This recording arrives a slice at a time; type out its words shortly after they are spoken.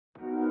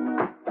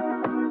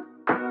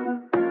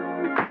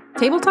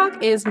Table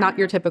Talk is not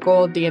your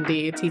typical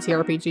D&D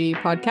TTRPG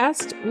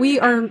podcast. We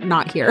are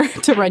not here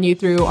to run you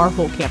through our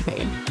whole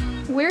campaign.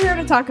 We're here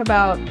to talk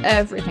about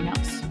everything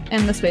else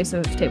in the space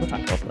of tabletop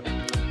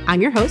roleplay.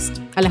 I'm your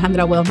host,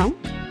 Alejandra Wilhelm.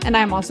 And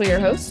I'm also your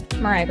host,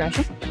 Mariah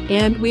Gresham.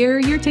 And we're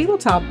your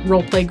tabletop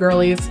roleplay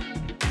girlies.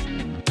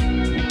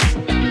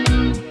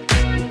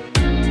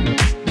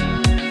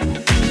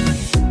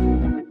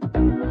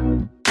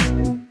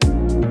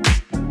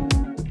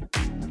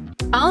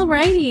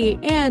 Alrighty,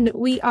 and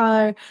we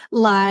are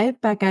live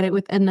back at it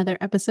with another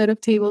episode of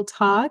Table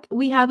Talk.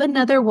 We have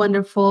another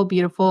wonderful,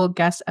 beautiful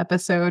guest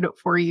episode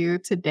for you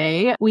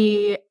today.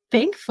 We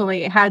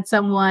thankfully had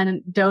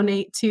someone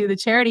donate to the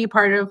charity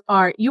part of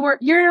our.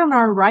 You're on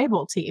our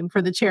rival team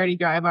for the charity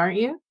drive, aren't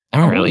you?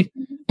 Oh, really?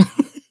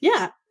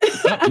 Yeah.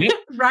 Yeah.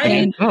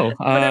 Ryan.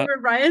 Whenever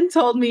Ryan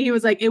told me, he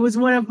was like, "It was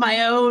one of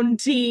my own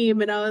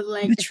team," and I was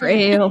like,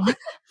 "Betrayal."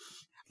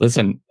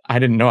 Listen, I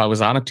didn't know I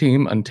was on a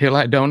team until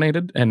I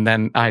donated, and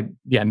then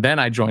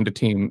I joined a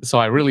team. So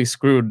I really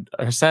screwed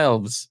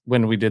ourselves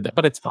when we did that,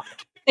 but it's fine.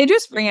 They do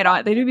spring it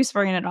on. They do be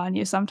springing it on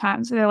you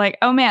sometimes. They're like,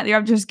 "Oh man,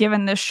 you're just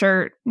given this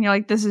shirt." And you're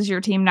like, "This is your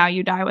team now.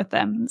 You die with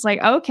them." It's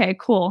like, okay,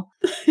 cool,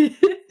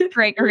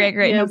 great,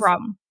 yes. No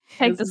problem.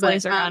 Take this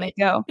laser on it,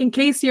 go. In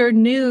case you're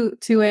new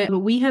to it,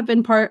 we have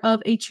been part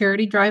of a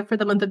charity drive for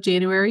the month of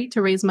January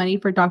to raise money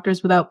for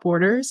Doctors Without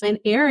Borders. And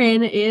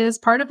Erin is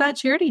part of that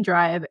charity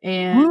drive.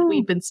 And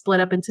we've been split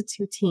up into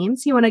two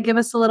teams. You want to give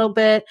us a little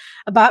bit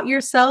about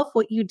yourself,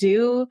 what you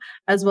do,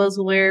 as well as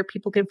where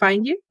people can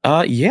find you?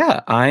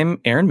 Yeah, I'm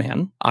Aaron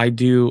Mann. I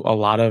do a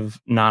lot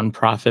of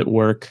nonprofit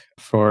work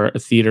for a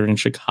theater in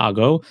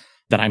Chicago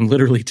that I'm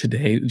literally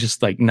today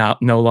just like no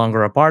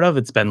longer a part of.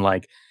 It's been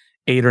like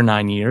 8 or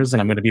 9 years, and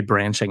I'm going to be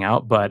branching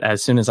out. But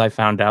as soon as I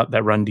found out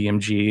that Run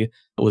DMG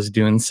was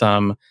doing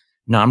some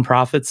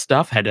nonprofit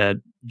stuff, had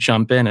to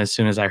jump in as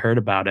soon as I heard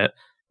about it.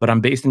 But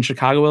I'm based in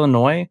Chicago,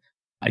 Illinois.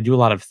 I do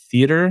a lot of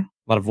theater, a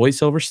lot of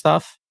voiceover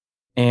stuff.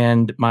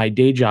 And my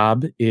day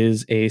job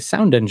is a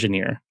sound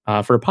engineer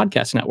for a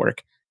podcast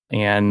network.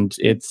 And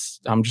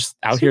I'm just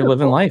out here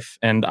living life.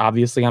 And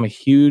obviously I'm a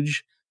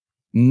huge,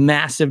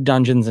 massive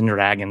Dungeons and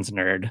Dragons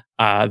nerd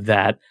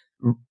that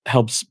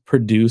helps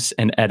produce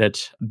and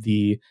edit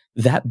the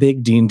That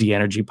Big D&D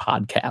Energy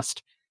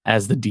podcast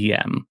as the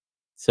DM.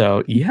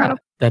 So yeah,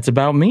 that's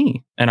about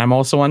me. And I'm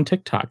also on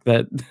TikTok,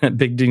 that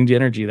Big D&D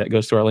Energy that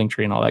goes to our link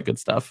tree and all that good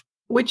stuff.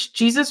 Which,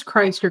 Jesus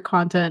Christ, your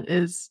content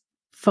is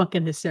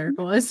fucking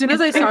hysterical. As soon as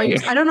I saw you,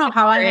 I don't know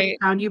how I had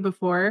found you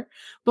before,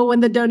 but when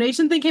the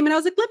donation thing came in, I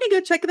was like, let me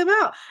go check them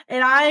out.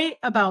 And I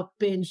about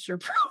binged your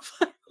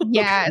profile.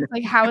 Yeah, it's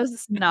like, how is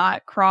this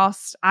not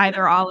crossed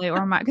either Ollie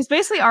or mine? Because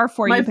basically our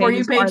For You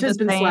page has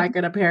been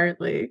slacking,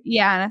 apparently.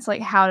 Yeah, and it's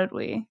like, how did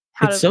we?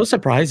 It's so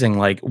surprising.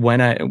 Like when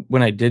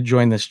I did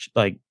join this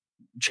like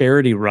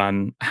charity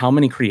run, how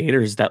many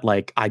creators that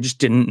like I just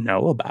didn't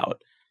know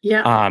about.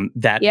 Yeah.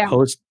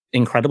 Post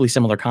incredibly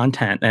similar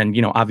content, and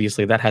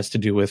obviously that has to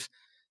do with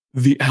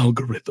the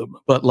algorithm.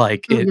 But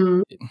like it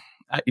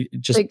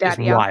just is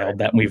wild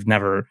that we've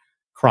never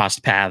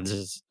crossed paths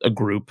as a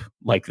group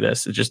like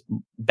this. It just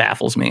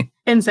baffles me.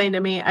 Insane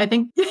to me. I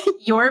think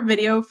your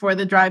video for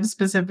the drive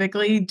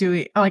specifically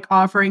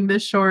offering the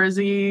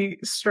Shorzy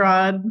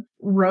Strahd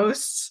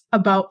roasts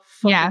about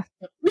that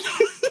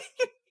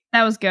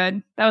was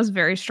good. That was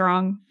very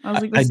strong. I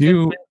was like, I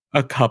do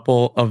a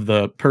couple of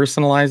the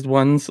personalized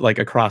ones like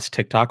across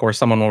TikTok, or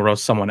someone will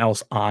roast someone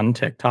else on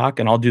TikTok,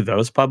 and I'll do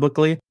those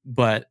publicly.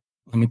 But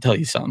let me tell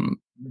you something.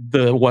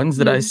 The ones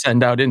that I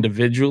send out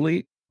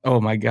individually,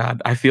 oh my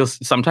God,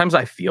 sometimes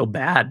I feel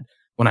bad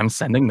when I'm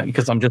sending them,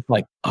 because I'm just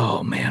like,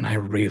 oh man, I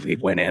really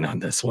went in on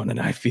this one, and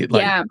I feel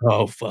like,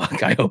 oh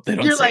fuck, I hope they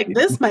don't. You're like,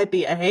 anything. This might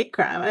be a hate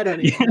crime. I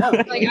don't even know.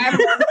 Like, I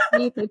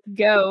want to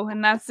go,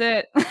 and that's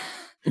it.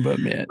 But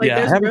man,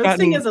 there's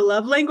roasting as a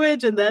love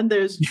language, and then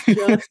there's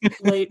just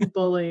blatant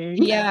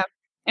bullying. Yeah.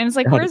 And it's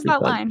like, 100%. Where's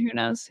that line? Who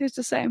knows? Who's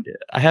to say? Yeah,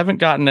 I haven't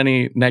gotten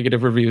any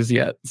negative reviews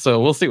yet,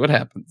 so we'll see what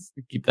happens.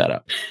 Keep that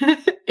up.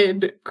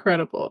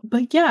 Incredible.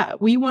 But yeah,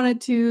 we wanted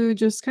to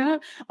just kind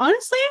of,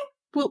 honestly,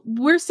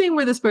 we're seeing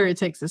where the spirit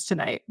takes us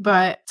tonight.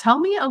 But tell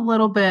me a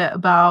little bit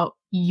about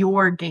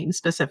your game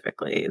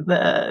specifically,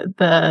 the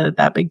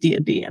That Big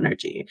D&D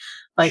Energy.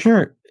 Like,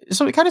 sure.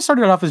 So it kind of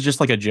started off as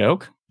just like a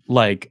joke.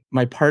 Like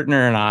my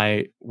partner and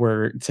I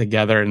were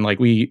together, and like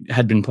we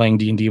had been playing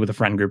D&D with a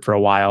friend group for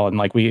a while, and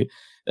like we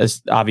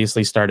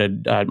obviously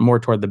started more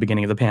toward the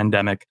beginning of the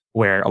pandemic,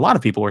 where a lot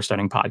of people were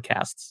starting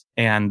podcasts,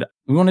 and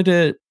we wanted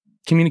to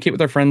communicate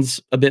with our friends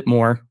a bit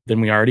more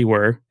than we already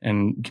were,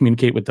 and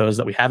communicate with those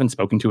that we haven't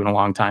spoken to in a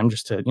long time,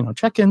 just to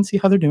check in, see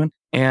how they're doing.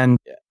 And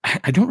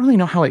I don't really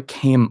know how it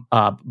came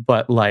up,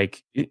 but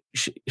like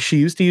she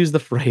used to use the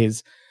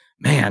phrase,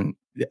 "Man,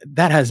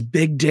 that has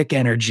big dick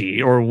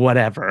energy," or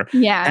whatever.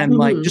 Yeah. And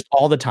like just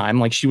all the time,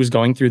 like she was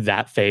going through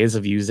that phase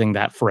of using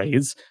that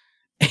phrase.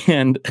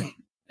 And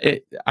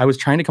I was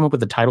trying to come up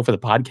with a title for the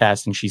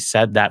podcast, and she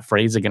said that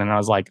phrase again. And I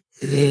was like,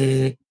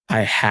 I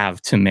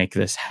have to make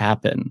this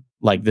happen.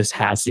 Like, this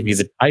has to be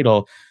the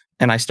title.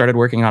 And I started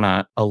working on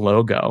a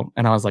logo,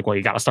 and I was like, well,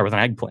 you got to start with an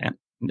eggplant.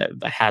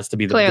 That has to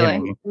be the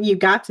beginning. You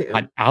got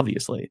to.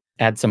 Obviously.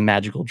 Add some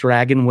magical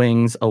dragon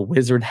wings, a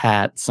wizard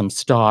hat, some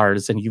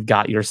stars, and you've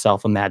got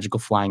yourself a magical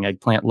flying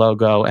eggplant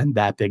logo and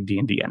that big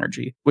D&D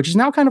energy, which is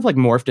now kind of like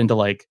morphed into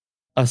like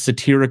a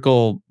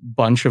satirical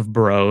bunch of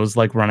bros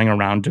like running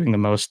around doing the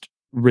most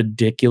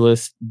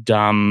ridiculous,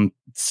 dumb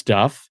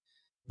stuff,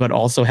 but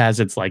also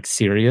has its like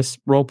serious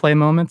roleplay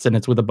moments, and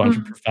it's with a bunch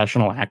of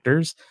professional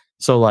actors.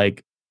 So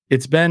like,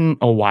 it's been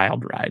a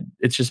wild ride.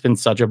 It's just been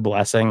such a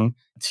blessing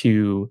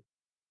to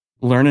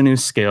learn a new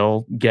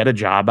skill, get a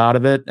job out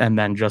of it, and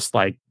then just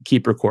like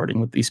keep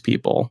recording with these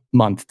people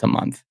month to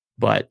month.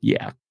 But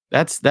yeah,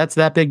 that's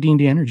that big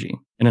D&D energy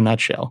in a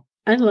nutshell.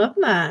 I love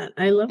that.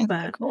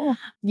 That's cool.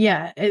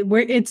 Yeah,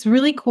 it's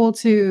really cool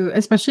to,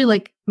 especially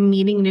like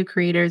meeting new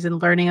creators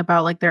and learning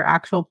about like their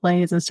actual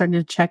plays and starting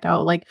to check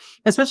out like,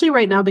 especially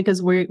right now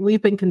because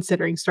we've been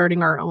considering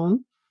starting our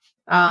own.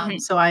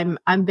 So I'm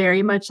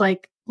very much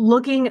like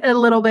looking a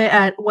little bit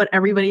at what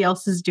everybody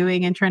else is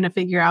doing and trying to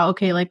figure out,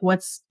 okay, like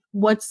what's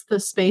the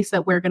space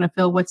that we're going to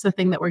fill? What's the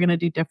thing that we're going to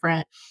do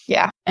different?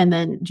 Yeah. And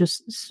then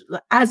just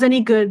as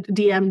any good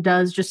DM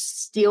does,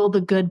 just steal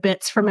the good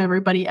bits from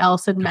everybody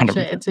else and mesh 100%.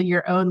 It into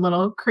your own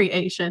little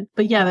creation.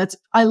 But yeah,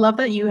 I love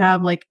that you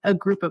have like a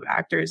group of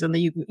actors and that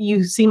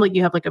you seem like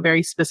you have like a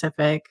very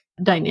specific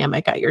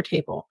dynamic at your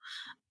table.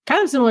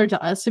 Kind of similar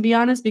to us, to be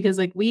honest, because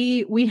like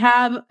we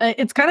have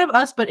it's kind of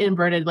us but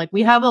inverted. Like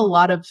we have a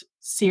lot of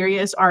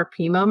serious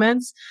RP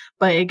moments,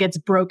 but it gets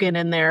broken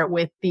in there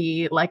with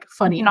the like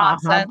funny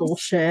nonsense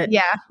bullshit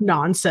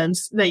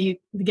nonsense that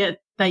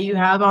you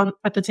have on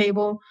at the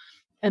table.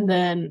 And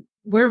then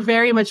we're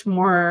very much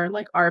more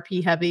like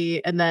RP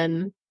heavy, and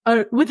then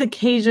with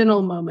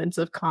occasional moments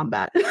of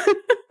combat.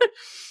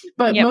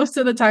 But most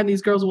of the time,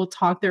 these girls will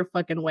talk their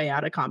fucking way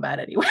out of combat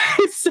anyway.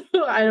 So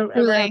I don't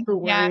ever have to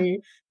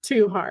worry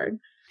too hard.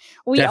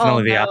 We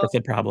definitely the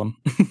opposite problem.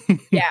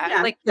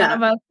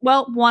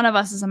 One of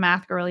us is a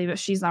math girly, but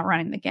she's not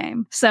running the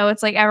game. So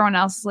it's like everyone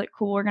else is like,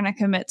 cool, we're going to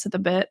commit to the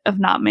bit of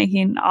not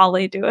making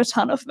Ollie do a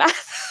ton of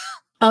math.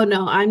 Oh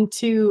no, I'm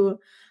too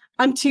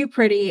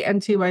pretty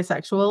and too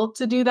bisexual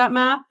to do that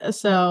math.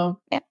 So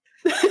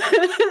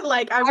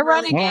like I'm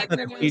running a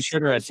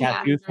t-shirt or a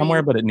tattoo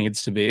somewhere, but it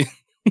needs to be.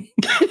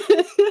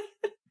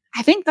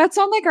 I think that's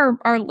on like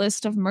our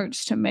list of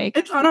merch to make.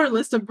 It's on our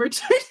list of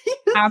merch.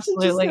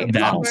 Absolutely.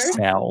 That'll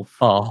sell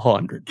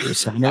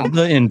 100% of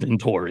the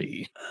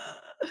inventory.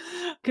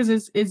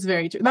 Because it's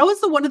very true. That was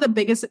one of the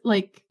biggest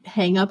like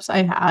hangups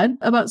I had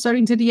about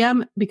starting to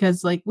DM,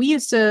 because like we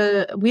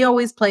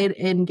always played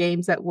in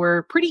games that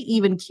were pretty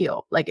even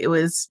keel. Like it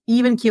was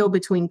even keel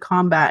between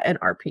combat and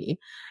RP.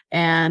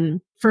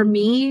 And for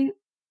me,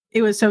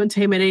 it was so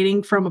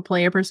intimidating from a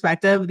player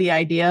perspective, the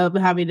idea of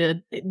having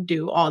to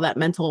do all that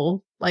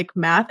mental like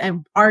math.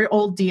 And our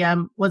old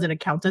DM was an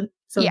accountant.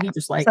 So he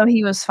just like, so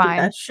he was fine.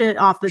 That shit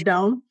off the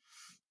dome.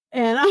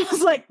 And I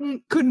was like,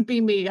 couldn't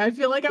be me. I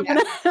feel like I'm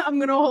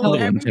gonna hold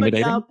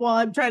everybody up while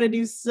I'm trying to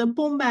do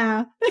simple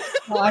math.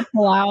 I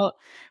pull out.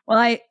 Well,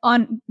 I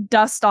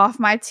dust off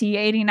my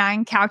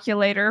T89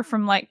 calculator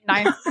from like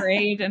 9th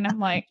grade, and I'm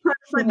like,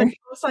 find the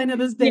cosine of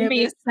this damn. Give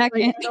me a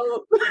second.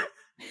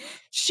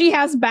 She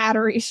has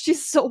batteries.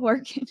 She's still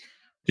working.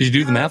 Did you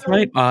do the math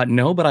right?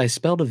 No, but I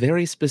spelled a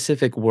very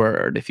specific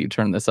word. If you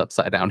turn this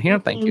upside down here,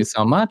 thank you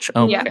so much.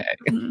 Okay. Yeah.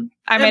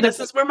 I mean, this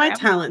is where my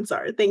talents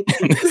are. Thank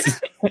you.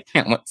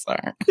 Talents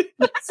are.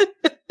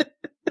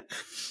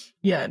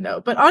 Yeah, no.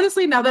 But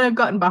honestly, now that I've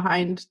gotten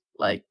behind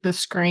like the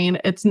screen,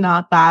 it's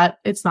not that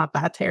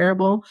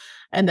terrible.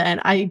 And then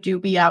I do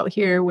be out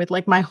here with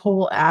like my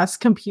whole ass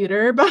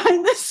computer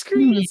behind the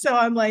screen. So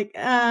I'm like,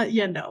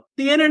 no.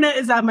 The internet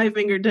is at my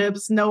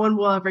fingertips. No one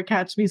will ever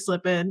catch me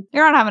slipping.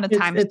 You're not having a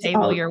time to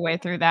table your way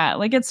through that.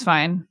 Like, it's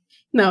fine.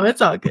 No,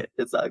 it's all good.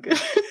 It's all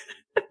good.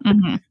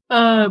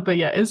 But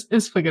yeah,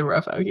 it's fucking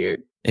rough out here.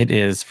 It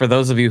is. For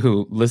those of you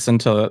who listen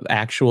to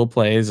actual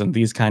plays and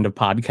these kind of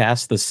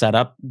podcasts, the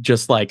setup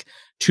just like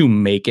to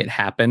make it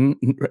happen,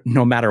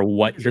 no matter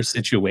what your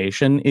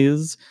situation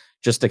is,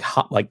 just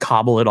to like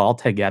cobble it all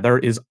together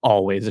is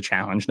always a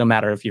challenge. No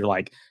matter if you're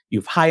like, you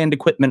have high end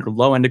equipment or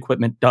low end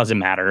equipment, doesn't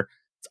matter.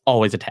 It's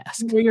always a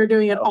task. You're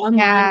doing it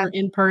online or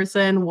in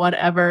person,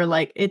 whatever.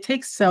 Like it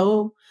takes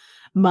so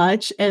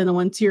much. And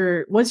once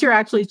you're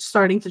actually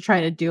starting to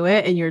try to do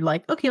it and you're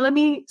like, okay, let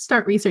me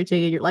start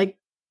researching, and you're like,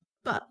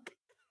 fuck.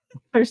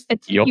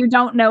 You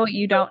don't know what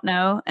you don't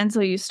know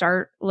until you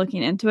start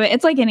looking into it.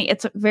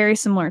 It's very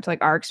similar to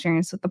like our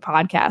experience with the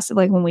podcast.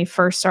 Like when we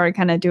first started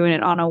kind of doing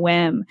it on a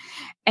whim,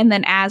 and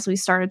then as we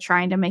started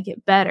trying to make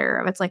it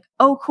better, it's like,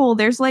 oh cool,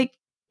 there's like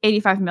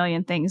 85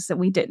 million things that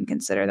we didn't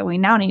consider that we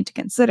now need to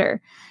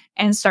consider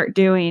and start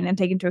doing and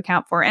take into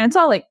account for. And it's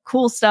all like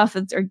cool stuff.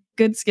 It's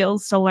good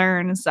skills to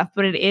learn and stuff.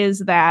 But it is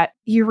that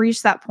you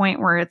reach that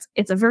point where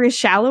it's a very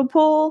shallow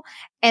pool,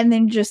 and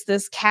then just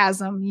this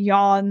chasm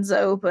yawns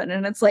open,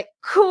 and it's like,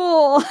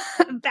 cool,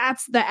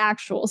 that's the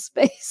actual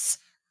space.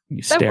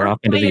 You stare off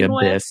into the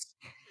abyss.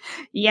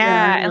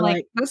 Yeah. And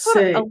like that's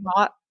what a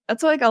lot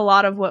that's like a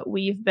lot of what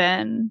we've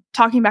been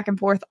talking back and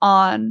forth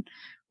on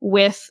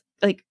with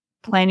like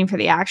planning for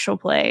the actual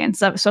play and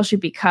stuff, especially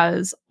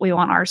because we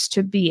want ours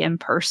to be in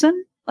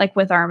person, like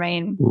with our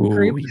main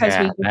group,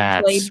 because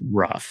that's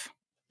rough.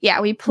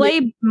 Yeah, we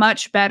play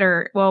much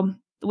better. Well,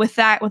 with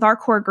our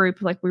core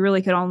group, like we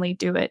really could only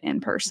do it in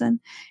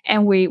person,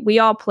 and we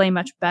all play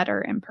much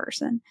better in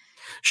person.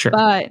 Sure.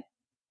 But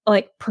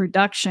like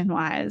production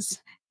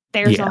wise,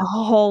 there's a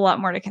whole lot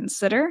more to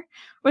consider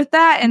with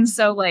that. And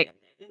so like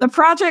the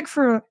project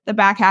for the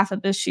back half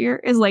of this year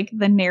is like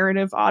the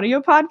narrative audio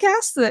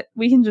podcast that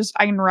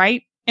I can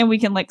write and we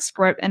can like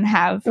script and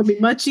have. It'll be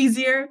much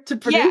easier to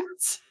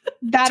produce. Yeah,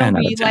 that'll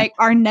be like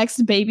our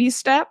next baby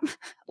step,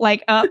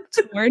 like up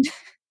toward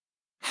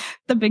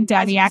the Big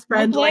Daddy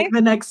spend like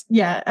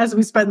as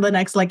we spend the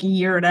next like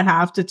year and a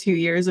half to 2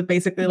 years of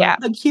basically like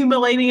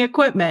accumulating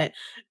equipment.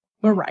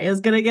 Mariah's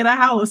gonna get a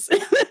house.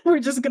 We're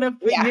just gonna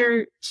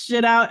figure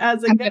shit out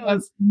as it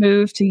goes.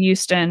 Move to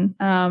Houston,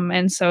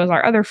 and so is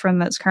our other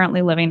friend that's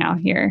currently living out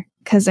here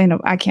because I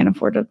know I can't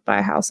afford to buy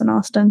a house in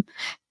Austin.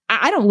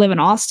 I don't live in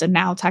Austin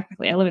now.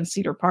 Technically, I live in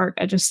Cedar Park.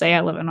 I just say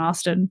I live in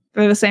Austin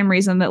for the same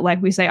reason that like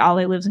we say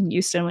Ollie lives in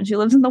Houston when she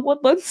lives in the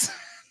Woodlands.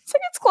 It's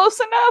like it's close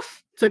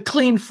enough. It's a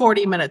clean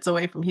 40 minutes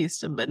away from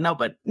Houston, but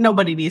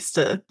nobody needs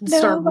to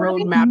start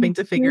road mapping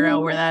to figure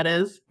out where that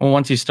is. Well,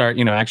 once you start,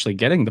 actually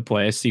getting the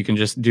place, you can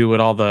just do what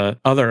all the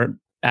other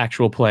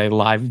actual play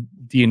live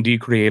D&D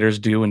creators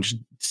do and just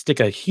stick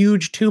a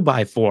huge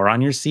 2x4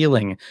 on your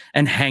ceiling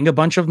and hang a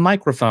bunch of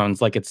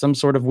microphones like it's some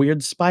sort of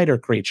weird spider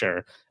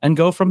creature and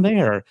go from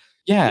there.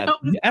 Yeah,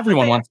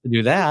 everyone wants to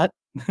do that.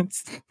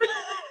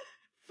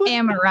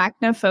 Am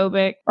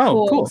arachnophobic.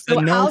 Oh, cool.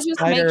 So no I'll just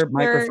spider make sure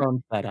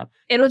microphone setup.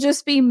 It'll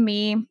just be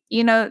me.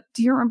 Do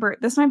you remember?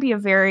 This might be you're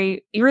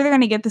either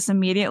going to get this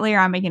immediately or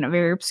I'm making a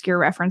very obscure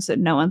reference that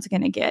no one's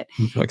going to get.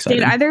 I'm so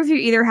excited. Did either of you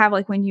either have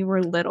like when you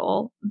were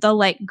little, the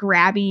like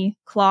grabby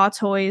claw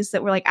toys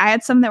that were like, I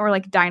had some that were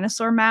like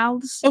dinosaur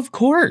mouths? Of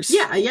course.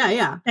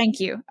 Yeah.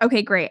 Thank you.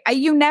 Okay, great.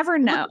 You never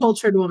know.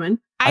 Cultured woman.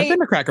 I've been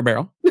to Cracker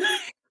Barrel.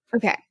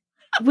 Okay.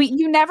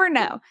 You never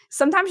know.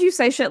 Sometimes you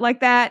say shit like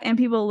that and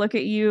people look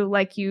at you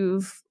like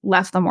you've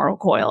left the mortal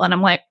coil. And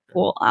I'm like,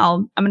 cool,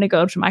 I'm going to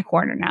go to my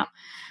corner now.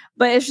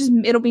 But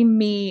it'll be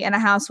me in a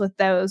house with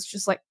those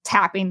just like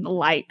tapping the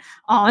light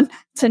on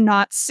to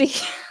not see.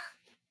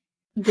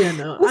 Yeah,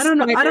 no. I don't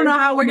know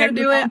how we're going to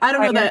do it. I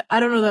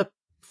don't know that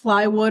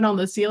plywood on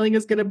the ceiling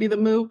is going to be the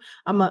move.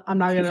 I'm not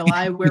going to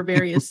lie. We're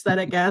very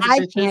aesthetic as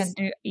bitches. Can't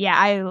do. Yeah,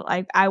 I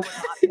would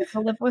not be able to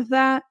live with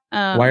that.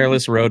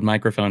 Wireless Rode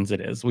microphones. It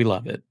is. We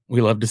love it.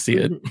 We love to see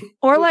it.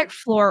 Or like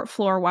floor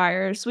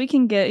wires. You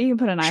can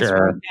put a nice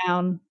rug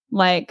down.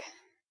 Like,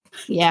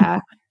 yeah.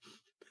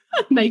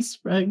 A nice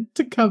rug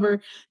to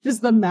cover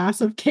just the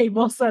massive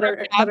cables that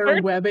are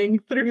webbing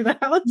through the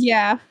house.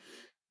 Yeah.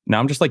 Now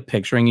I'm just like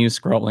picturing you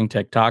scrolling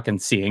TikTok and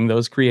seeing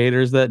those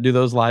creators that do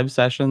those live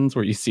sessions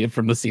where you see it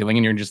from the ceiling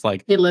and you're just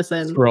like, hey,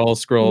 listen,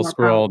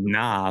 scroll.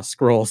 Nah,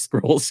 scroll.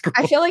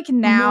 I feel like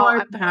now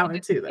more power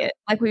to that.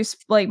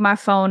 Like my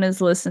phone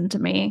is listening to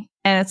me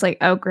and it's like,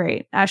 oh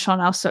great, I shall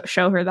now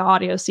show her the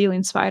audio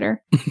ceiling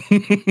spider.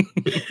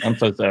 I'm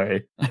so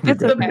sorry.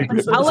 It's okay.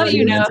 I'll let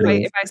you know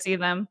if I see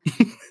them.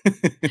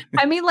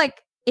 I mean,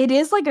 like, it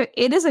is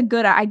a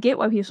good, I get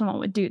why someone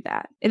would do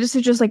that. It is to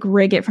just like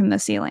rig it from the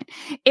ceiling.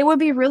 It would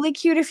be really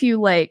cute if you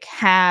like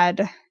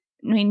had,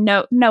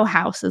 no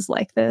house is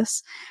like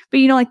this,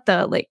 but like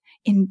the like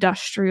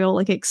industrial,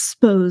 like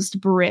exposed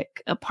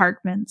brick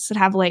apartments that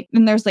have like,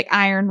 and there's like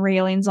iron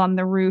railings on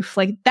the roof.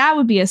 Like that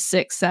would be a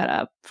sick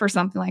setup for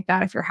something like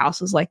that if your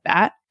house was like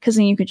that, because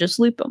then you could just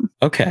loop them.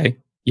 Okay.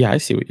 Yeah, I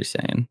see what you're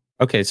saying.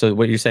 Okay, so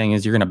what you're saying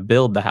is you're going to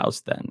build the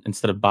house then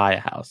instead of buy a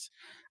house.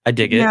 I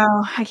dig it.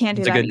 No, I can't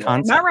do that. It's a good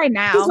concept. Not right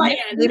now.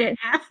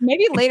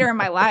 Maybe later in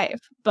my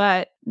life,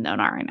 but no,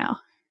 not right now.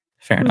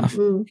 Fair enough.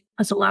 Mm-hmm.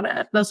 That's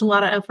a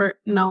lot of effort.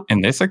 No. In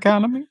this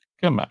economy?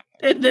 Come on.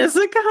 In this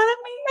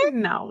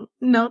economy?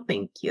 No,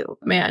 thank you.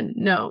 Man,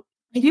 no.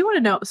 I do want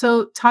to know.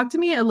 So talk to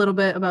me a little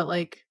bit about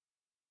like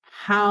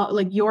how,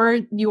 like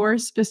your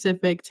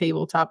specific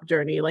tabletop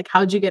journey. Like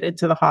how'd you get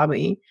into the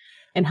hobby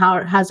and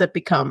how has it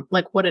become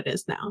like what it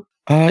is now?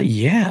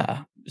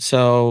 Yeah.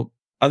 So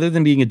other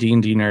than being a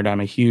D&D nerd, I'm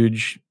a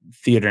huge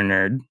theater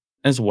nerd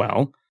as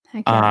well.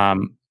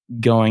 Okay.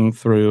 Going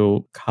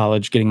through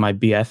college, getting my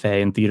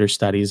BFA in theater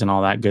studies and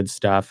all that good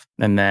stuff.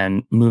 And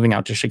then moving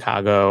out to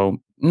Chicago,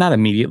 not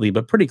immediately,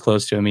 but pretty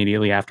close to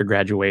immediately after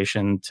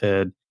graduation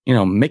to,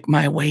 make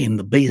my way in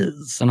the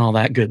biz and all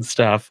that good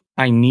stuff.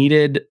 I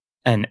needed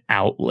an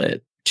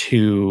outlet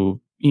to,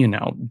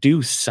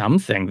 do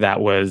something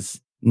that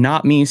was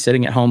not me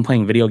sitting at home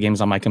playing video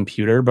games on my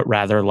computer, but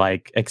rather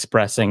like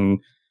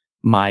expressing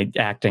my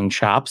acting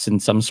chops in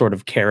some sort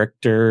of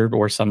character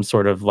or some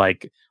sort of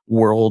like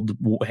world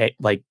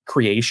like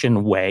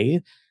creation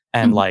way.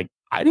 And like,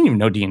 I didn't even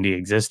know D&D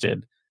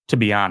existed, to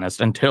be honest,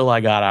 until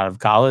I got out of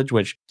college,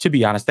 which to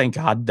be honest, thank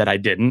God that I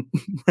didn't,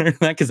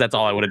 because that's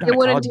all I would have done. It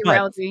would have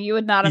derailed you. You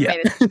would not have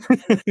made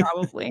it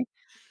probably.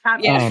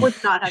 I would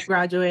not have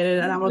graduated,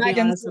 and I will be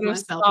honest with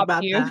myself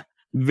about that.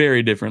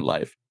 Very different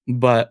life.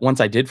 But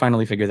once I did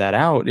finally figure that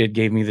out, it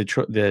gave me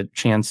the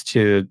chance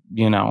to,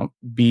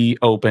 be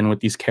open with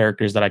these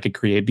characters that I could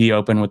create, be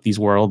open with these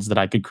worlds that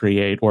I could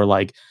create, or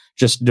like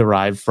just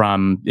derive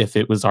from if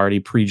it was already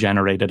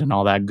pre-generated and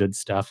all that good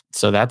stuff.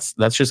 So that's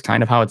just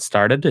kind of how it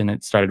started. And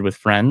it started with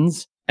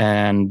friends,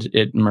 and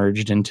it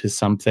merged into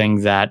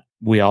something that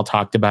we all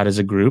talked about as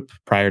a group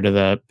prior to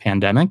the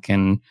pandemic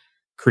and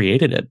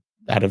created it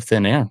out of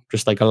thin air,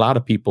 just like a lot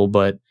of people.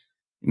 But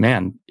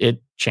man,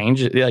 it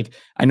changes. Like,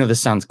 I know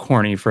this sounds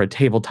corny for a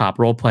tabletop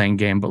role-playing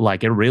game, but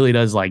like, it really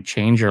does like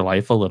change your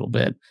life a little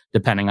bit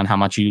depending on how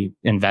much you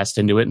invest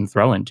into it and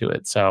throw into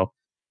it. So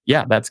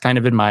yeah, that's kind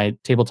of been my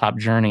tabletop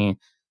journey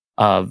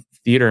of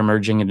theater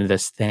merging into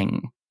this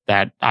thing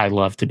that I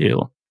love to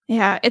do.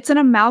 Yeah, it's an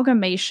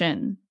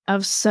amalgamation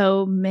of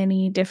so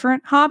many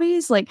different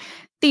hobbies, like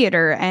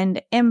theater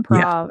and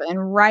improv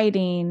and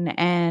writing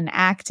and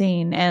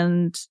acting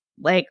and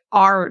like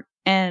art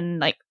and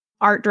like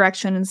art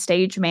direction and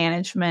stage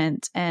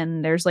management,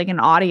 and there's like an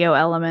audio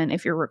element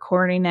if you're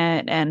recording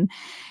it, and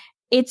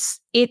it's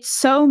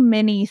so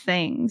many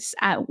things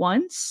at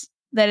once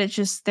that it's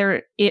just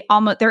there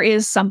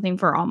is something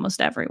for almost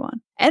everyone.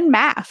 And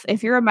math,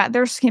 if you're a math,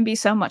 there can be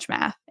so much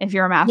math if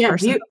you're a math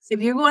person. If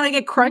you want to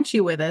get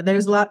crunchy with it,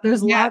 there's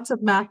lots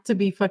of math to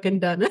be fucking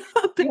done.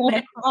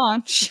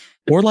 Crunch.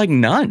 Or like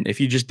none,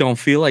 if you just don't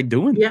feel like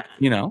doing it,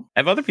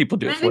 have other people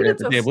do it for you at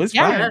the table. It's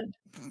fine.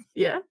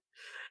 Yeah.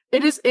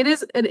 It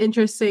is an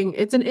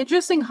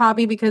interesting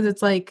hobby because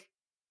it's like,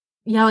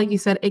 like you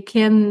said, it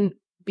can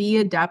be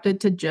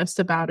adapted to just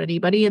about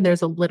anybody. And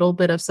there's a little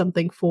bit of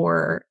something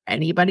for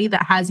anybody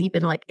that has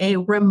even like a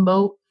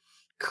remote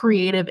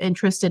creative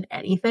interest in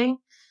anything,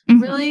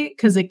 really,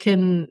 because it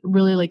can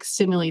really like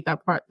stimulate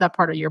that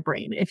part of your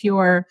brain. If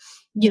you're,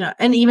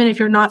 and even if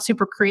you're not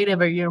super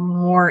creative or you're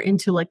more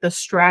into like the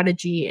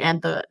strategy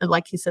and the,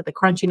 like you said, the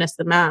crunchiness,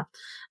 the math,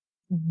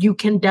 you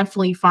can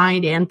definitely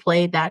find and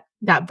play that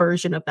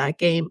version of that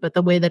game. But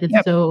the way that it's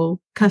so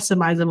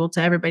customizable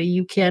to everybody,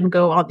 you can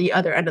go on the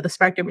other end of the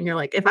spectrum and you're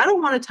like, if I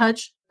don't want to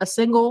touch a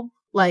single,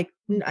 like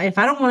if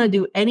I don't want to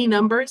do any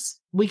numbers,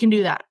 we can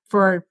do that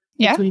for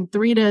between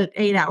 3 to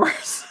 8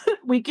 hours.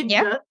 We can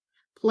just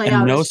play and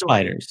out no a story.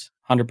 Spiders,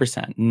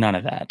 100%, none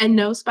of that. And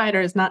no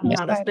spiders, not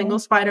a single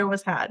spider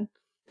was had.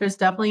 There's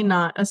definitely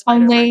not a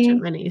spider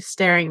merchant mini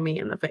staring me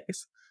in the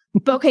face.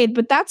 Okay,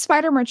 but that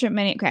spider merchant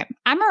mini. Okay,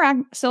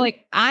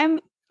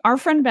 our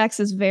friend Bex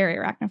is very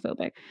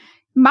arachnophobic.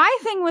 My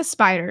thing with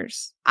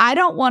spiders, I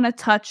don't want to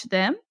touch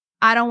them.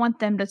 I don't want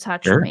them to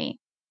touch me.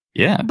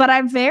 Yeah. But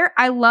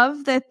I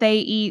love that they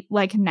eat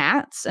like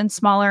gnats and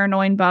smaller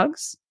annoying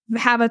bugs.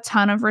 Have a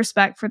ton of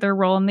respect for their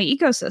role in the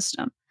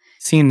ecosystem.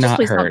 Seen, just not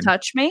please heard. Don't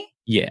touch me.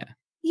 Yeah.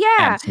 Yeah.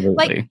 Absolutely.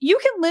 Like you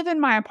can live in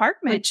my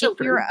apartment if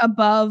you're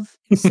above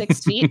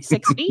 6 feet,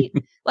 6 feet.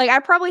 Like I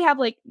probably have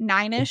like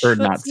 9-ish foot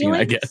not ceilings. Seen,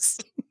 I guess.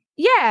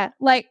 Yeah.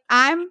 Like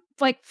I'm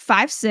like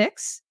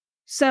 5'6".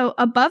 So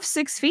above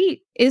 6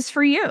 feet is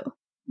for you.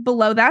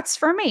 Below that's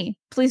for me.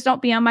 Please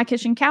don't be on my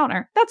kitchen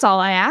counter. That's all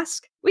I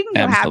ask. We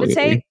can go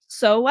habitate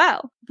so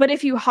well. But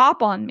if you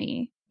hop on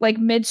me like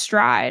mid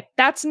stride,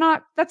 that's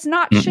not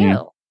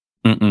chill.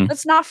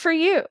 That's not for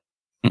you.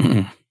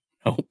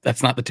 Oh,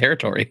 that's not the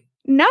territory.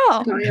 No,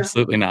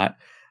 absolutely not.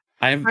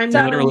 I'm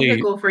literally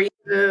vehicle for you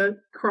to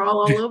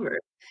crawl all over.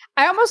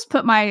 I almost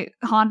put my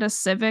Honda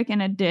Civic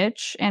in a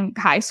ditch in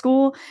high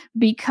school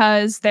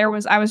because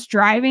I was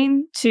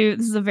driving to,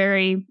 this is a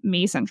very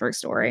me-centric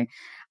story.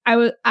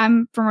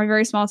 I'm from a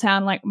very small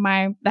town. Like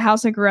the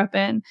house I grew up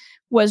in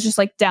was just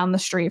like down the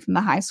street from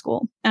the high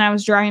school. And I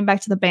was driving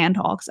back to the band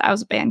hall because I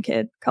was a band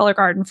kid. Color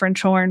Garden,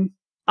 French horn,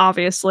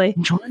 obviously.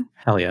 French horn?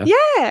 Hell yeah.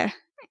 Yeah.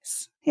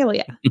 Nice. Hell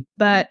yeah.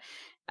 But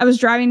I was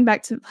driving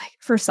back to like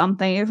for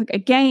something, like a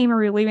game, or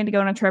we were leaving to go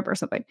on a trip or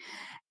something.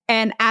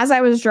 And as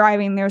I was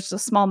driving, there was a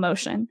small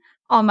motion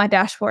on my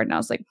dashboard, and I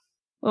was like,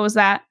 "What was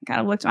that?" Kind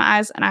of looked at my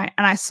eyes, and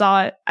I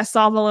saw it. I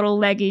saw the little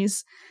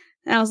leggies,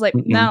 and I was like,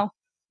 "No,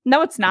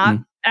 it's not."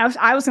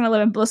 I was going to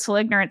live in blissful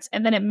ignorance,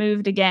 and then it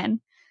moved again,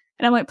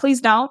 and I'm like,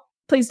 "Please don't,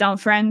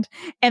 friend."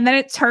 And then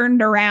it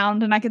turned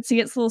around, and I could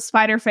see its little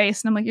spider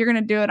face, and I'm like, "You're going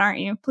to do it, aren't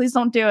you? Please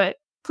don't do it.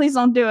 Please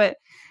don't do it."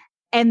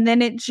 And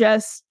then it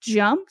just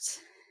jumped.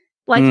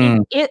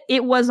 Like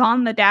it was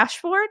on the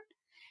dashboard.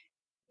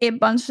 It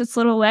bunched its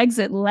little legs.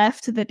 It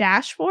left the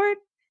dashboard,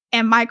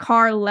 and my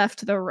car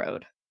left the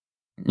road.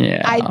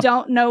 Yeah. I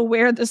don't know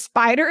where the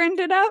spider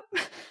ended up,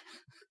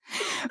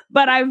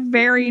 but I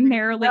very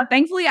narrowly.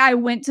 Thankfully, I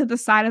went to the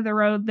side of the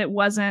road that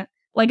wasn't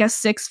like a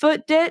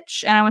 6-foot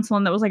ditch, and I went to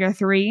one that was like a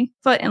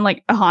 3-foot, and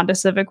like a Honda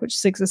Civic, which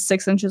is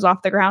 6 inches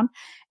off the ground,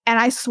 and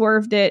I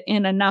swerved it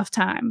in enough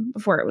time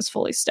before it was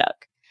fully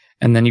stuck.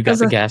 And then you got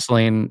the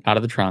gasoline out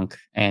of the trunk,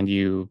 and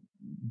you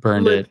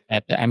burned it.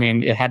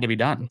 It had to be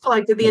done.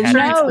 Collected the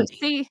insurance.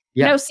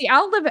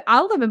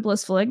 I'll live in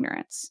blissful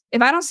ignorance.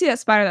 If I don't see that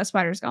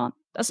spider's gone.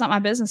 That's not my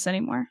business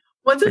anymore.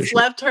 Once it's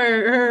left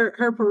her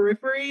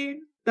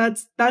periphery,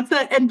 that's that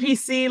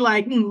NPC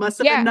like must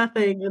have been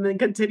nothing, and then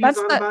continues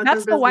on about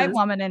that's the white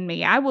woman in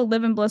me. I will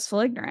live in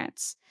blissful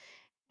ignorance.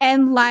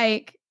 And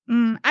like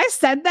I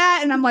said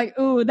that and I'm like,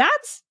 ooh,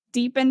 that's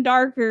deep and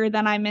darker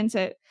than I meant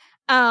it.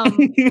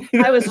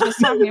 I was just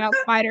talking about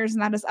spiders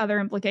and that has other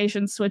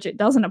implications to which it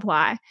doesn't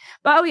apply.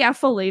 But oh yeah,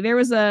 fully. There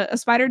was a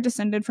spider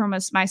descended from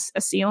a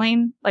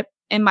ceiling like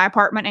in my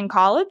apartment in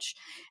college.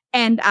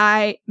 And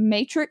I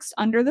matrixed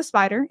under the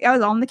spider. I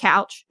was on the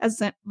couch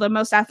as the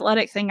most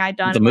athletic thing I'd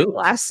done in the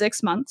last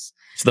 6 months.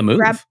 It's the move.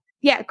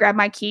 Grabbed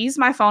my keys,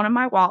 my phone, and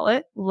my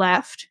wallet,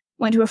 left,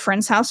 went to a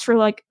friend's house for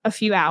like a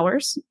few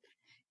hours,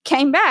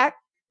 came back.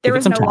 There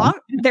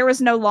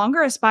was no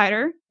longer a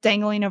spider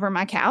dangling over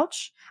my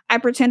couch. I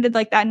pretended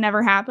like that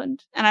never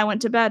happened, and I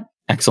went to bed.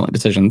 Excellent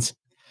decisions.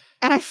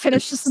 And I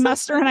finished the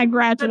semester, and I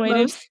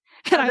graduated.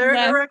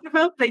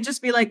 And they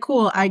just be like,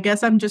 "Cool, I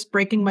guess I'm just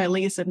breaking my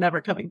lease and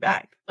never coming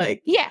back."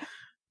 Like,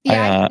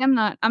 I'm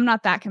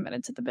not that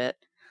committed to the bit.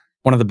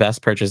 One of the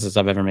best purchases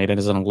I've ever made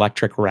is an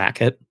electric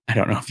racket. I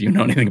don't know if you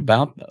know anything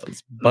about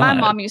those, but my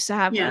mom used to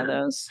have one of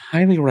those.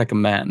 Highly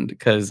recommend,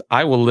 because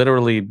I will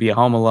literally be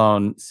home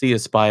alone, see a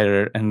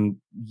spider, and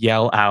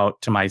yell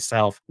out to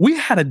myself, "We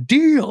had a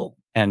deal!"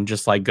 And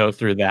just like go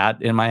through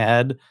that in my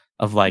head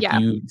of like,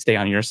 you stay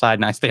on your side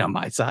and I stay on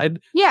my side.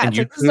 Yeah. And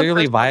you're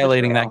clearly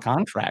violating that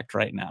contract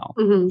right now,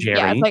 Jerry.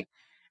 Yeah, it's like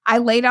I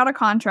laid out a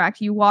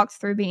contract. You walked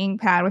through the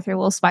ink pad with your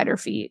little spider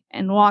feet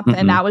and walked,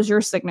 and that was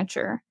your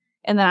signature.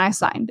 And then I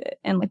signed it,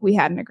 and like we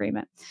had an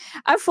agreement.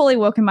 I fully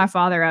woken my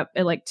father up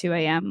at like 2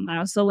 a.m. when I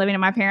was still living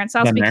in my parents'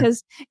 house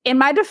because, in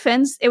my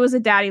defense, it was a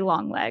daddy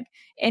long leg,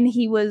 and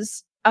he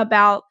was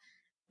about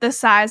the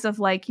size of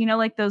like, you know,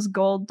 like those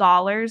gold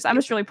dollars. I'm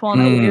just really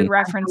pulling the weird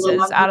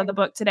references out of the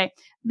book today.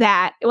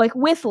 That like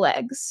with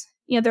legs,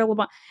 you know, they're a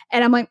little.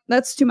 And I'm like,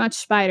 that's too much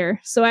spider,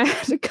 so I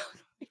had to go.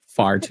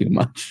 Far too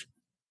much.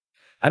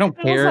 I don't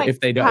care if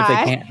they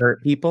can't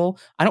hurt people.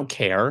 I don't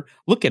care.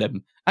 Look at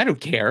him. I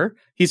don't care.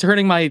 He's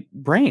hurting my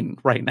brain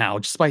right now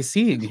just by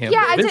seeing him.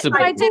 Yeah, I didn't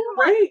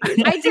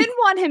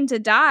want him to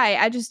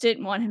die. I just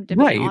didn't want him to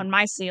be on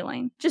my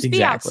ceiling. Just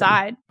be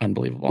outside.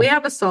 Unbelievable. We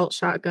have a salt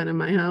shotgun in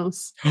my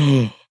house.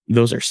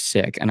 Those are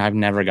sick, and I've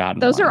never gotten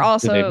those. One. Are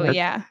also,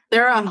 they're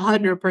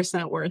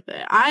 100% worth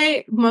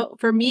it.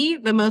 For me,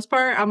 the most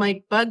part, I'm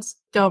like, bugs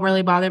don't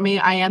really bother me.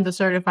 I am the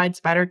certified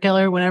spider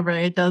killer whenever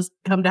it does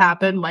come to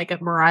happen, like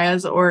at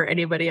Mariah's or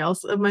anybody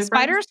else of my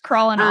spiders friends.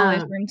 Crawl in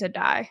Ollie's room to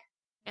die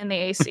in the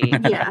AC.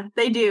 Yeah,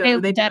 they do.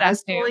 They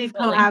fully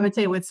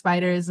cohabitate with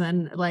spiders,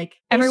 and like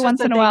every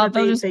once in a while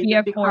they'll just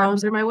be crawling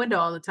through my window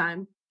all the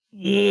time.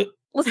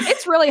 Listen,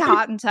 it's really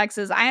hot in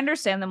Texas. I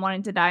understand them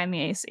wanting to die in the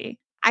AC.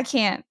 I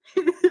can't.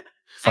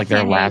 It's like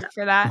their last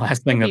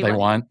thing that they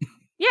want.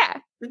 Yeah.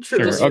 True.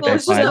 There's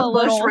just a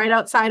bush right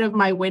outside of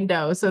my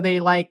window. So they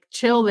like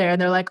chill there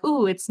and they're like,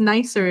 ooh, it's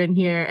nicer in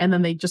here. And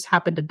then they just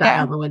happen to die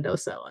on the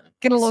windowsill.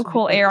 Get a little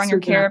cool air on your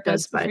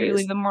carapace before you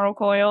leave the mortal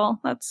coil.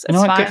 It's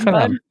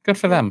fine. Good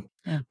for them.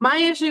 Yeah. My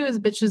issue is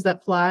bitches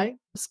that fly,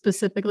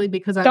 specifically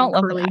because I'm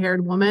a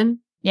curly-haired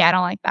woman. Yeah, I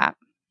don't like that.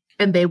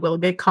 And they will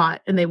get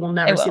caught and they will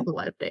never see the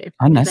light of day.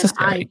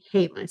 Unnecessary. I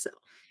hate myself.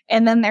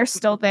 And then they're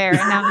still there.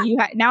 And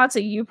now it's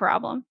a you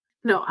problem.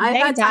 No, I've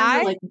had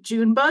times like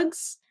June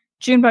bugs.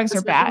 June bugs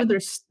are bad.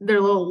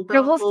 Their little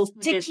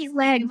sticky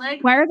legs.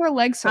 Why are their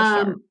legs so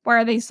short? Why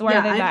are they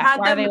that?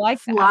 Why are they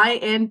like that? Fly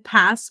in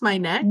past my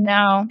neck.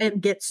 No. And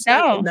get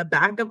stuck in the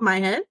back of my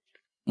head.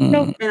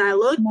 No. And I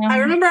looked. I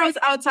remember I was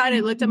outside.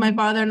 I looked at my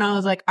father and I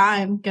was like,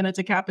 I'm gonna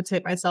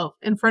decapitate myself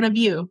in front of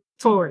you.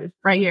 Forward,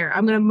 right here.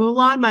 I'm gonna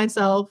Mulan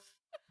myself.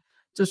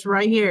 Just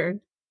right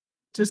here.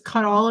 Just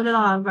cut all of it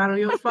off. I don't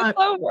give a fuck.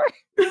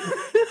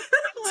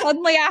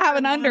 Suddenly I have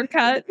an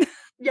undercut.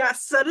 Yeah,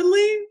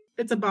 suddenly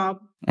it's a bob.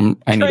 I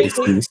need to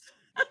sneeze.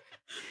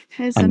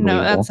 It's a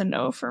no. That's a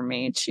no for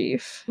me,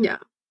 Chief. Yeah.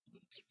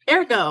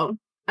 Ergo,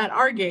 at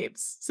our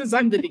games, since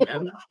I'm the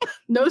DM,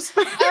 no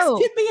spiders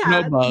can be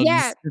had. No bugs.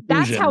 Yeah,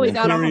 that's how we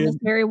got off on this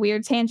very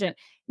weird tangent.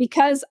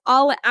 Because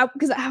I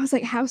was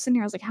like, how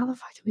the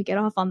fuck did we get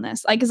off on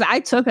this? Like, because I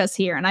took us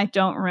here and I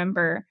don't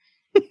remember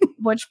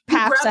which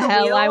path to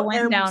hell I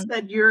went down.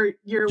 Said you're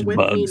with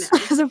me now.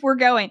 As if we're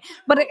going,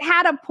 but it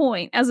had a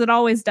point, as it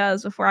always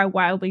does before I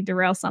wildly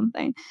derail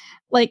something.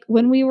 Like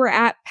when we were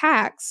at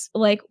PAX,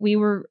 like we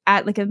were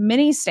at like a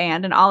mini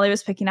stand, and Ollie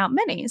was picking out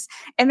minis,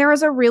 and there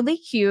was a really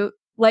cute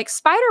like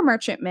Spider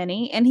Merchant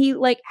mini, and he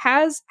like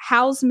has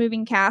Howl's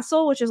Moving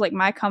Castle, which is like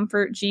my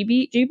comfort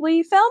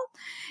Ghibli film.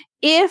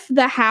 If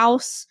the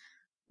house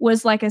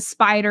was like a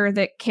spider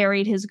that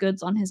carried his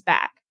goods on his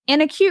back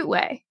in a cute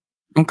way.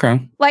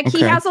 Okay.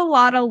 He has a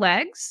lot of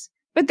legs,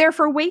 but they're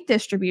for weight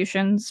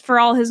distributions for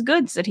all his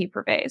goods that he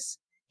purveys.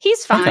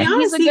 He's fine. Okay.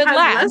 He's a good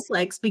lad. Less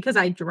legs because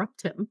I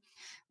dropped him.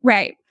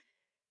 Right.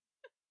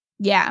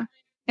 Yeah.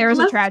 There was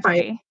a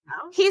tragedy.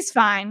 He's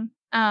fine.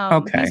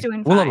 Okay. He's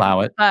doing fine. We'll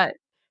allow it. But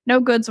no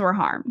goods were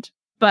harmed.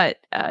 But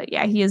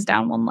yeah, he is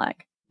down one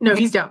leg. No,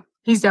 he's down.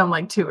 He's down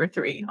like 2 or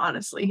 3,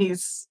 honestly.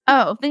 He's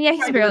then yeah,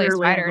 he's barely a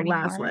spider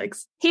anymore. Last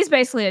legs. He's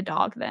basically a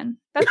dog then.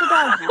 That's a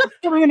dog now.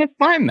 We're gonna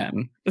find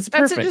them. That's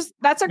perfect.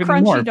 That's a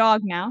crunchy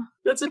dog now.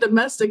 That's a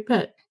domestic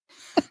pet.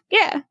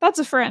 Yeah, that's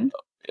a friend.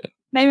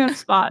 Name him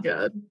Spot.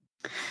 God.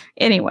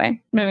 Anyway,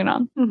 moving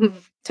on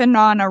to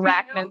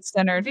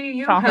non-arachnid-centered Do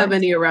you topics. have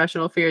any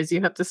irrational fears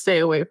you have to stay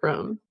away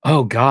from?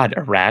 Oh God,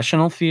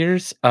 irrational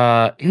fears?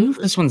 I don't know if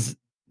this one's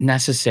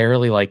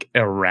necessarily like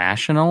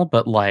irrational,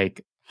 but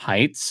like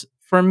heights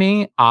for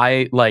me.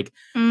 I like,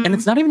 and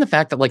it's not even the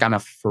fact that like I'm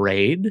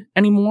afraid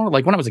anymore.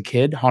 Like when I was a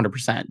kid,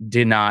 100%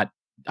 did not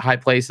high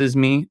places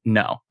me.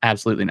 No,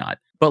 absolutely not.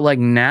 But like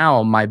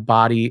now my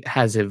body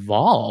has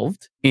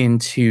evolved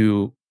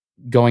into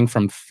going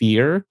from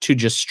fear to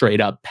just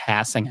straight up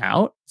passing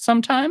out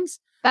sometimes.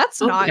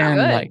 That's not And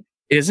good. like,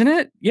 isn't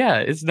it? Yeah,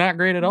 it's not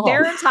great at all.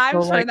 There are times So,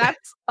 where like,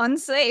 that's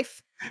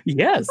unsafe.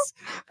 yes.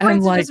 Friends And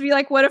would like, just be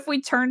like, what if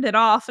we turned it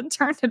off and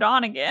turned it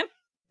on again?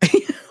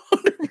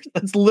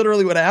 that's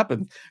literally what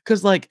happens.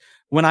 Because like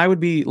when I would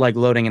be like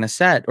loading in a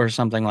set or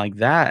something like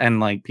that, and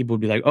like people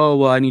would be like, oh,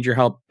 well, I need your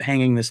help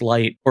hanging this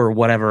light or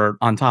whatever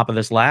on top of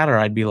this ladder.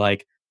 I'd be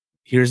like,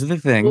 here's the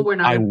thing. Well, we're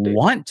not I gonna do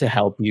want to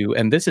help you.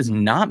 And this is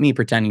not me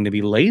pretending to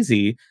be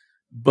lazy,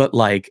 but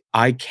like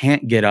I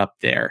can't get up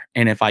there.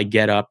 And if I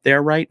get up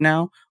there right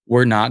now,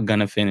 we're not going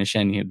to finish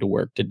any of the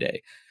work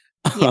today.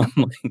 Yeah.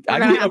 Like, I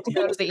gonna can get have up to to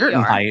go a to the certain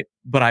ER. height,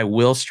 but I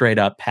will straight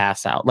up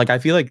pass out. Like I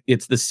feel like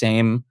it's the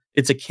same.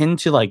 It's akin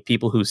to like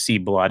people who see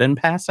blood and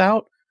pass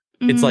out.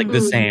 It's like the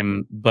Mhm.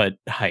 same, but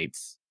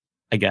heights,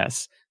 I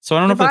guess. So I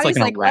don't Your know if it's like body's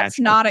an like, let's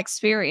irrational. not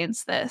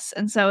experience this.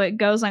 And so it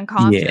goes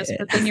unconscious, Yeah.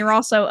 but then you're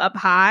also up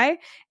high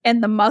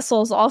and the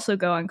muscles also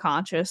go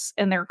unconscious.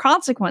 And there are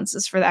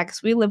consequences for that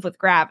because we live with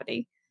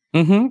gravity.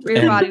 Mm-hmm.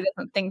 Your body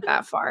doesn't think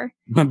that far.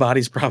 My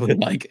body's probably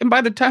like, and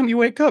by the time you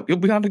wake up, you'll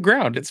be on the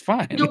ground. It's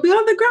fine. You'll be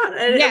on the ground,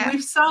 and Yeah.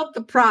 we've solved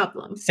the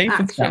problem. Safe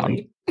and sound.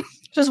 Actually,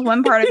 Just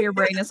one part of your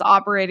brain is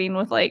operating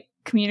with like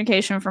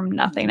communication from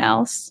nothing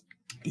else.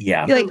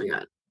 Yeah. You're like, oh my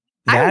god.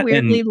 I That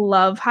weirdly and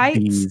love heights.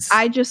 these-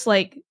 I just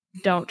like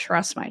don't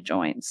trust my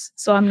joints.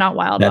 So I'm not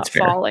wild That's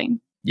about fair.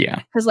 falling. Yeah.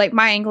 Because like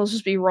my ankles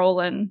just be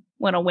rolling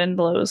when a wind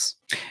blows.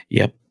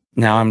 Yep.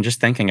 Now I'm just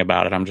thinking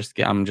about it. I'm just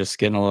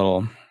getting a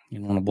little,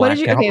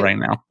 blacked out right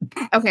now.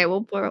 Okay,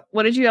 well,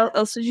 what did you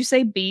else did you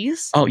say?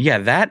 Bees? Oh yeah,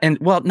 that and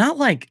well, not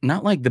like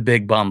the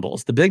big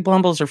bumbles. The big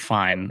bumbles are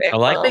fine. Big I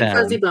like bumbles. Big them.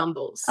 fuzzy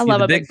bumbles. I love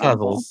the a big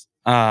bumble.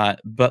 fuzzles.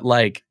 But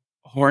like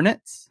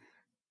hornets.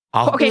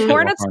 I'll Okay, kill a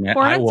hornets. hornet.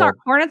 I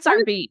Hornets will-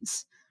 aren't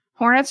bees.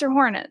 Hornets are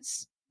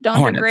hornets. Don't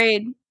Hornets.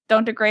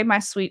 degrade my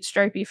sweet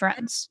stripy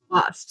friends.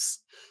 Wasps.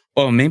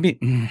 Oh, maybe.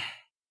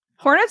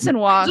 Hornets and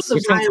wasps.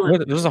 Those are violent.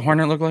 What does a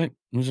hornet look like?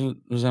 What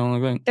does that one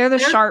look like? They're the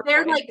sharp.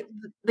 They're ones. like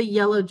the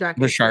yellow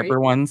jackets. The sharper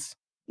right? ones.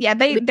 Yeah,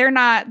 they're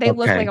not. They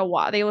look Okay. like a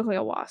wasp. They look like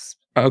a wasp.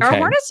 Okay. Are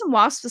hornets and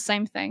wasps the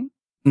same thing?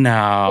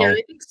 No. Yeah,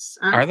 I think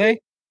so. Are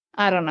they?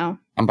 I don't know.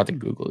 I'm about to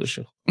Google this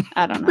shit.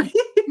 I don't know.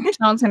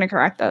 No one's gonna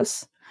correct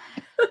us,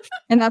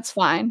 and that's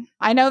fine.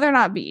 I know they're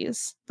not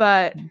bees,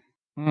 but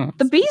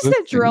the bees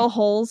that drill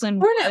holes in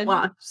Hornet wood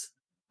wasps.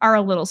 are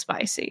a little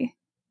spicy.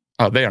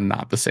 Oh, they are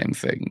not the same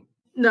thing.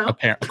 No.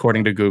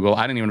 According to Google,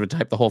 I didn't even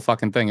type the whole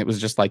fucking thing. It was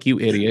just like, you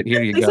idiot.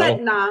 Here you They go.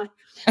 said nah.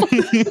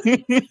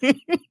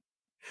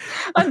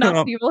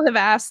 Enough people have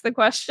asked the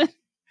question.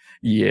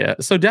 Yeah.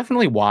 So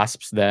definitely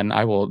wasps then.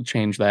 I will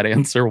change that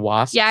answer.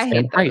 Wasps. Yeah, I hate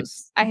and those.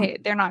 heights. I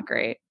hate. They're not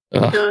great.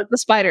 Ugh, The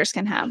spiders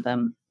can have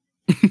them.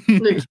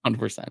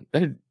 100%.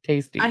 They're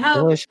tasty. I have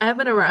Delicious.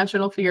 an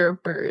irrational fear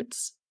of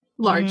birds.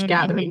 Large Mhm.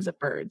 gatherings of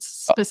birds.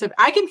 Specific.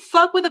 I can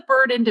fuck with a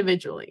bird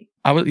individually.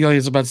 I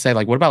was about to say,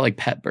 like, what about like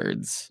pet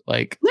birds?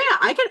 Like, Yeah,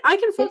 I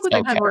can fuck with a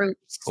Okay. pet bird.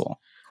 cool.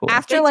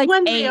 After It's like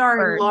when 8 they are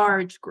birds.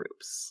 large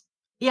groups.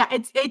 Yeah,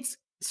 it's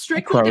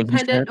strictly crows and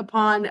dependent shit?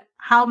 upon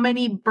how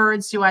many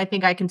birds do I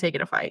think I can take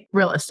in a fight,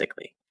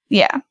 realistically.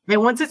 Yeah.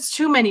 And once it's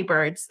too many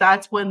birds,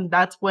 that's when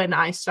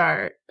I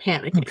start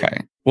panicking.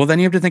 Okay. Well, then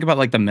you have to think about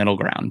like the middle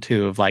ground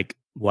too of like,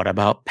 what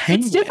about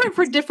penguins? It's different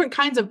for different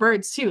kinds of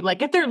birds too.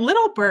 Like if they're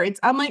little birds,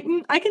 I'm like,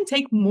 I can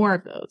take more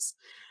of those.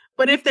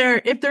 But if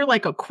they're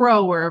like a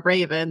crow or a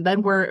raven,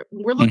 then we're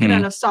looking Mhm.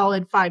 at a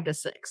solid 5 to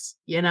 6.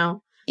 You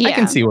know, Yeah. I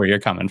can see where you're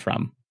coming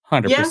from.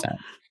 100%.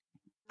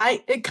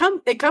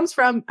 it comes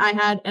from I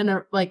had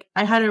a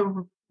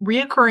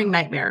reoccurring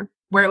nightmare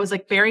where it was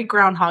like very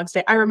Groundhog's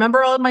Day. I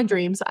remember all of my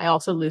dreams. I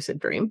also lucid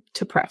dream,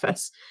 to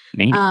preface.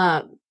 Neat.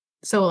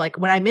 So like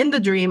when I'm in the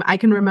dream, I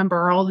can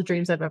remember all the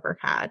dreams I've ever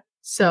had.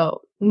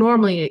 So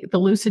normally the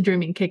lucid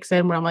dreaming kicks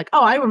in where I'm like,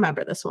 oh, I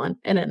remember this one.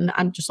 And then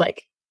I'm just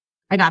like,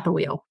 I got the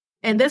wheel.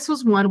 And this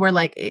was one where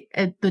like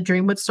the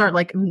dream would start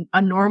like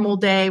a normal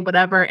day,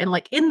 whatever. And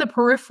like in the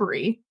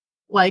periphery,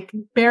 like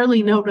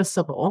barely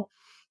noticeable,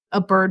 a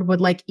bird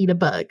would like eat a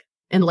bug.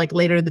 And like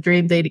later in the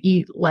dream, they'd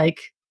eat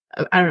like,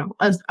 I don't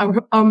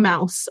know, a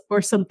mouse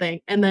or something.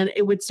 And then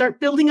it would start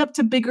building up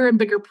to bigger and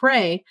bigger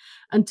prey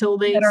until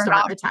they That are start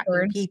not attacking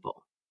birds.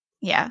 people.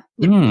 Yeah.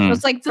 Mm. So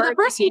it's like So the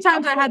first few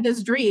times I had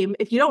this dream,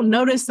 if you don't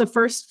notice the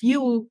first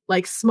few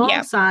like small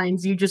Yeah.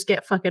 signs, you just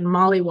get fucking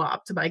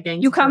mollywopped by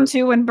gangs. You of come birds.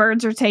 to when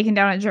birds are taking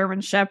down a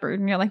German Shepherd,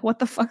 and you're like, "What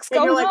the fuck's and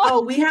going you're like, on?"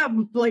 oh, we have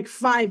like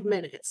 5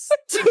 minutes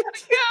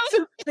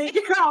to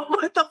figure out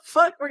what the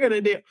fuck we're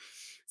gonna do.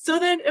 So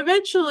then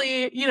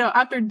eventually,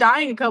 after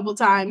dying a couple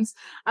times,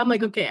 I'm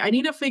like, okay, I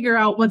need to figure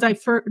out, once I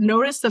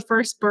notice the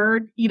first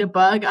bird eat a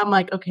bug, I'm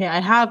like, okay, I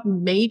have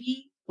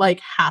maybe like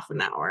half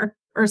an hour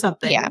or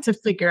something to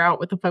figure out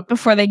what the fuck.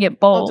 Before they get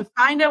bold. To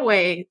find a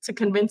way to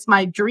convince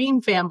my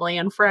dream family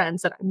and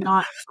friends that I'm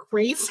not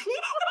crazy.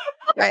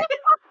 Right.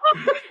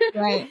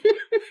 Right.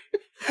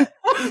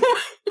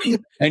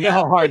 I know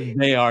how hard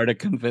they are to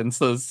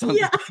convince us.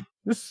 Yeah.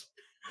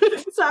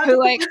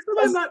 So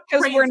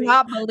because we're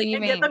not believing.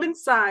 And get them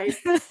inside.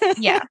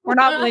 Yeah, we're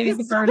not believing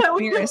the bird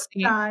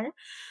conspiracy.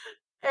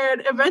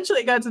 And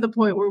eventually it got to the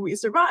point where we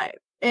survived.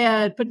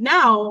 But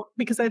now,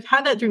 because I've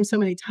had that dream so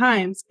many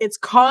times, it's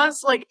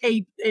caused like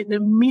an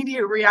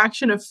immediate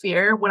reaction of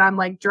fear when I'm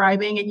like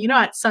driving, and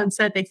at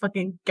sunset they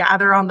fucking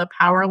gather on the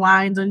power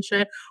lines and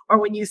shit, or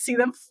when you see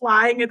them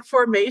flying in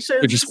formation,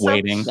 they're just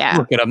waiting. Yeah.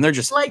 Look at them, they're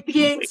just like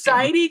the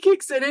anxiety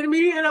kicks in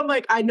me, and I'm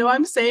like, I know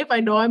I'm safe, I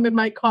know I'm in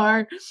my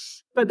car.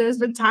 But there's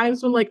been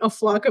times when like a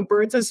flock of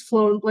birds has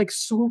flown, like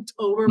swooped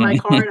over my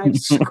car, and I've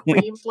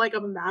screamed like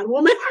a mad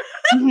woman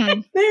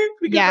there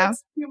because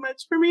that's too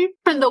much for me.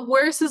 And the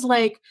worst is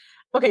like,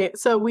 okay,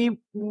 so me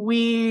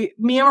and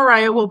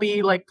Mariah will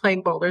be like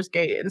playing Baldur's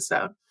Gate and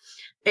stuff,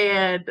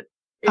 and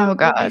it'll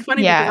be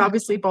funny because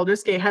obviously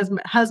Baldur's Gate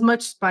has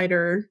much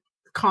spider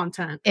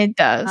content. It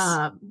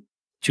does.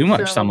 Too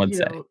much, some would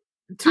say.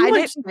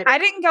 I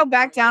didn't go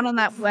back down on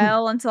that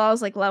well until I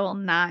was like level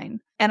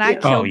 9. And I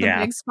killed the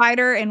big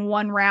spider in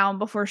one round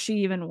before she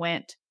even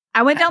went.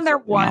 I went down there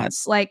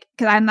once, like,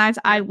 because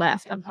I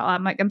left.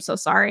 I'm like, I'm so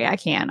sorry. I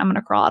can't. I'm going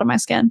to crawl out of my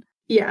skin.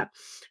 Yeah.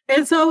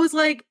 And so I was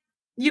like,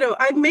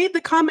 I made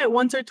the comment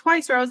once or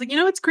twice where I was like,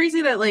 it's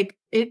crazy that like,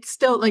 it's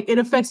still like, it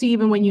affects you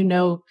even when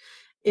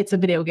it's a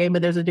video game,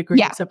 but there's a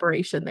degree of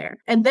separation there.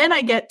 And then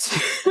I get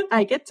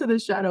to the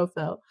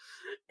Shadowfell.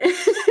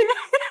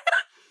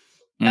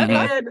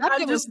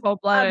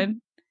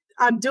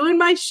 I'm doing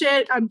my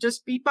shit. I'm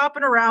just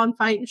bopping around,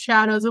 fighting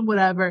shadows and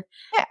whatever.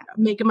 Yeah.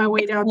 Making my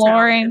way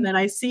downtown. And then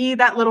I see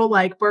that little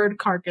like bird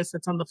carcass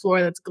that's on the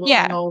floor that's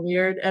glowing all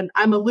weird. And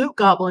I'm a loot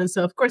goblin.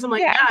 So of course I'm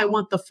like, I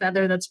want the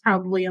feather that's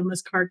probably on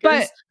this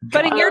carcass.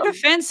 But in your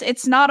defense,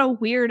 it's not a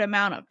weird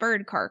amount of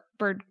bird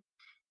carcasses.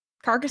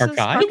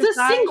 It's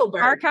a single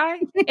bird.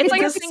 It's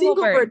like a single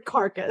bird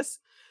carcass.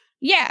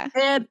 Yeah.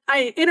 And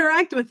I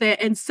interact with it,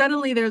 and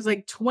suddenly there's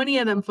like 20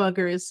 of them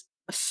fuckers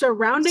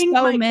surrounding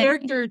my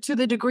character to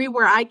the degree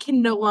where I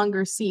can no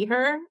longer see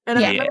her. And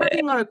I remember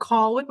being on a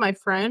call with my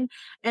friend,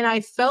 and I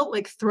felt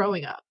like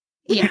throwing up.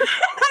 Yeah.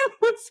 I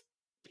was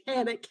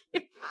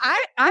panicking.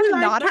 I'm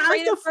not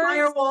afraid of birds.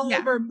 Firewall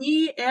over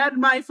me and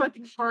my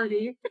fucking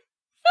party.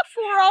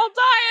 We're all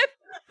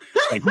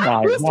dying. Like,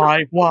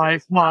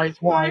 why?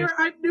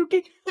 I'm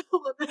nuking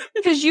all of it.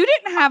 Because you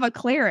didn't have a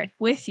cleric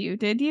with you,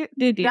 did you?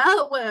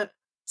 No.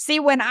 See,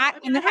 when it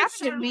happened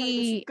to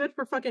me, it's good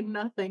for fucking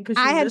nothing.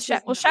 I had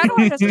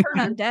Shadowheart just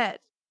turned undead.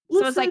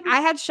 So it's like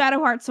I had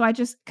Shadowheart, so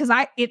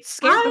it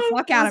scared the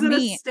fuck out of me.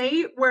 In a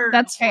state where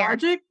that's fair.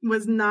 Logic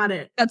was not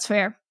it. That's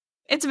fair.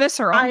 It's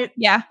visceral.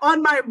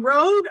 On my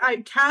road, I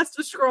cast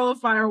a scroll of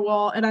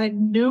firewall and I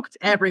nuked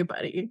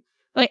everybody.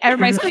 Like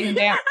everybody's getting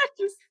down.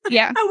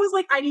 I was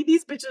like, I need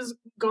these bitches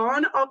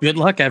gone. Good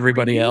luck,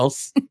 everybody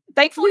else.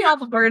 Thankfully, all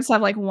the birds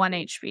have like 1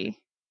 HP.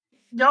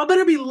 Y'all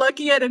better be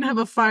lucky I didn't have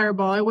a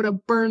fireball. I would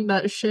have burned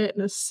that shit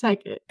in a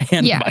second.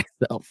 And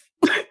myself.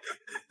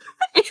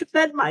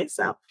 Then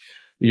myself.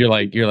 You're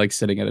like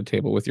sitting at a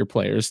table with your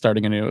players,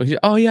 starting a new.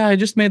 Oh yeah, I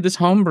just made this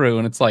homebrew,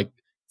 and it's like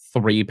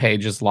 3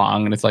 pages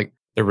long, and it's like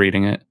they're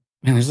reading it.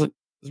 Man, it's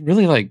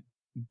really like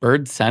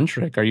bird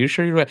centric. Are you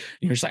sure you're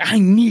just like, I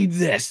need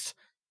this.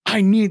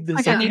 I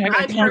can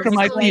conquer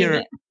my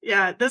fear.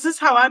 Yeah, this is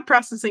how I'm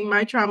processing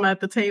my trauma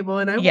at the table,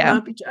 and I will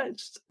not be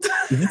judged.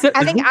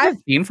 I think I've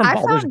seen from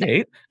Baldur's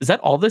Gate. Is that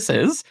all this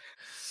is?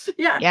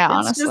 Yeah, it's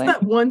honestly, just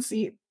that one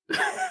scene.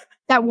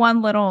 That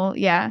one little,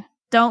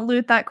 don't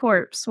loot that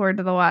corpse. Word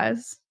to the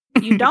wise.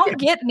 You don't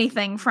get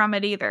anything from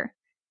it either,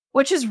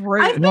 which is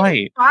rude. I've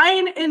been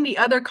fine in the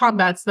other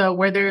combats though,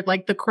 where they're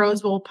like the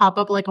crows will pop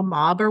up like a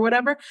mob or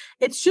whatever.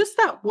 It's just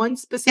that one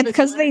specific. It's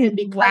because they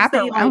wrap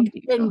around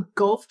you,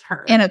 engulfed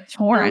her in a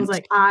torrent. I was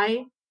like,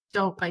 I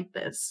don't like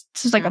this.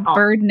 It's just like a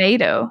bird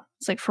NATO.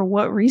 It's like, for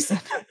what reason?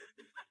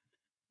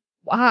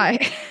 Why?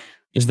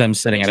 Is them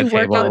sitting at a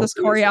table, work on this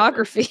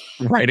choreography,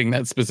 writing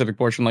that specific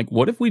portion. Like,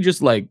 what if we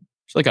just a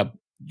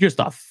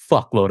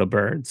fuckload of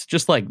birds,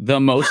 just like the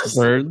most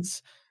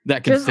birds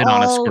that can fit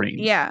on a screen.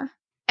 Yeah.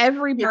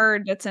 Every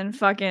bird that's in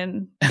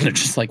fucking. And they're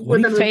just like, what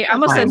I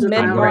almost said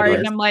Midgard,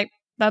 and I'm like,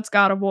 that's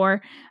God of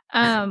War.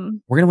 We're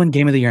gonna win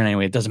Game of the Year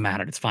anyway. It doesn't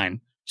matter. It's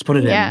fine. Just put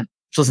it in.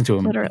 Just listen to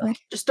him. Literally.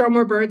 Just throw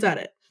more birds at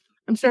it.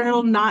 I'm sure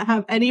it'll not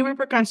have any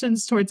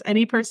repercussions towards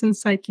any person's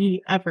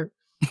psyche ever.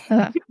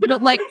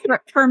 But like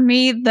for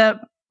me,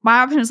 my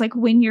option is like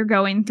when you're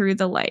going through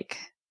the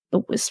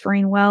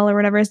Whispering Well or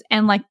whatever it is,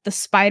 and like the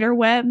spider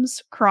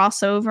webs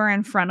cross over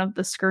in front of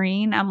the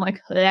screen. I'm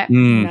like,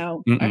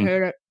 no, I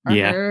heard it. I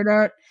heard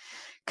it.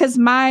 Because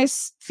my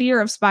fear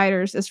of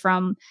spiders is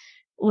from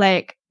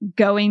like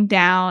going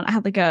down. I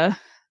had like a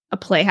a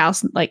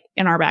playhouse like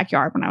in our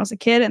backyard when I was a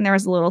kid, and there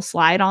was a little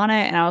slide on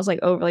it, and I was like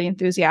overly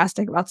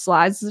enthusiastic about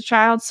slides as a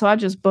child, so I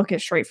just book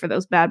it straight for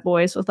those bad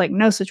boys with like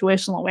no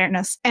situational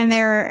awareness. And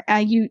there,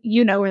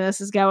 you know where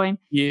this is going.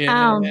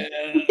 Yeah.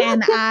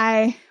 And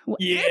I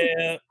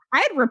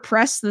had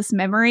repressed this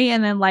memory,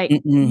 and then like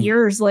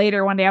years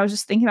later, one day I was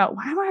just thinking about,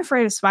 why am I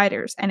afraid of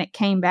spiders? And it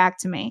came back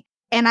to me.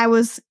 And I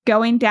was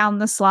going down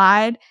the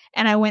slide,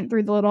 and I went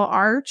through the little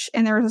arch,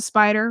 and there was a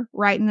spider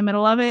right in the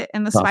middle of it.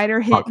 And the spider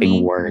hit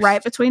me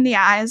right between the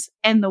eyes,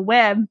 and the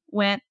web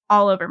went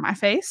all over my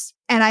face.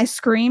 And I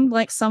screamed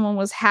like someone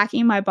was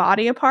hacking my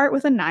body apart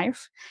with a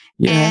knife.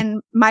 Yeah.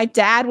 And my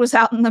dad was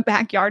out in the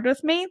backyard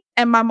with me,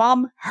 and my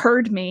mom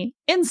heard me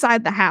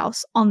inside the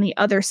house on the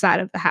other side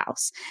of the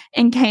house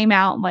and came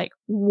out like,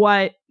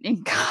 what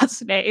in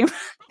God's name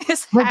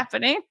is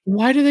happening?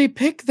 Why do they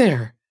pick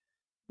there?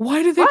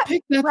 Why do they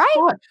pick that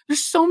spot?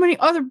 There's so many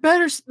other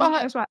better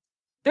spots.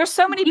 There's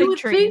so many big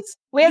trees.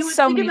 We have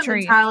so many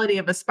trees. The mentality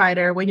of a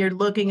spider when you're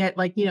looking at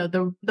like, you know,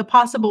 the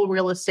possible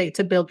real estate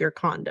to build your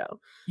condo.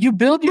 You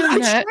build your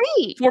net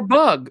for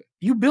bug.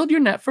 You build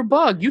your net for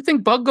bug. You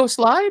think bug go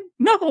slide?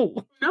 No.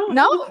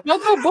 Bug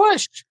go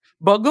bush.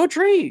 Bug go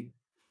tree.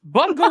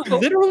 Bug go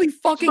literally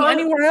fucking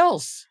anywhere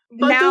else.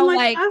 Now,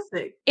 like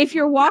if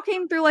you're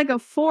walking through like a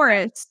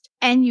forest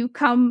and you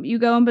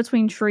go in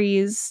between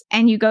trees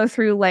and you go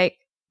through like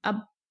a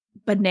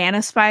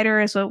banana spider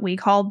is what we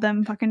called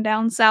them fucking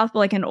down south, but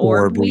like an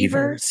orb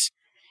weaver.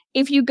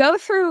 If you go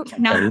through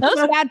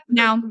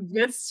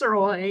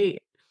visceral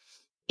hate.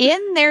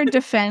 In their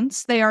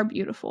defense, they are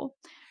beautiful.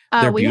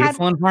 They're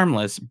beautiful and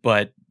harmless,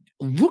 but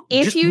look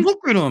at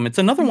them. It's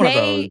another one of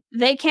those.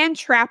 They can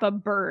trap a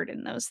bird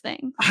in those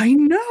things. I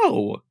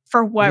know.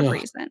 For what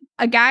reason?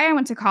 A guy I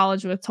went to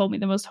college with told me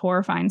the most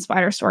horrifying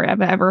spider story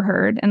I've ever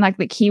heard. And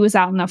like he was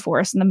out in the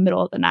forest in the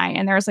middle of the night,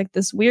 and there was like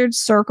this weird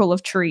circle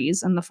of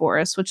trees in the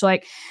forest, which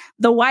like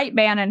the white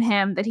man in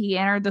him that he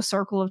entered the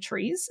circle of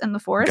trees in the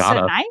forest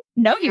at night.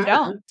 No, you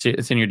don't.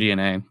 It's in your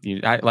DNA.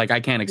 I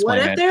can't explain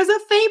it. What if there's a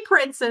Fey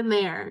Prince in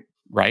there?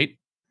 Right?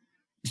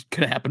 It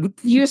could happen.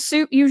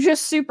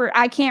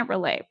 I can't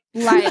relate.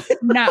 Like,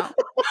 no.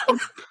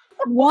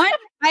 One,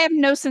 I have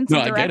no sense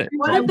of direction. I get it.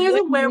 What if there's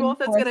a werewolf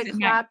that's going to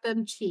clap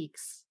them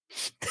cheeks?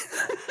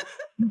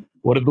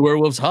 What if the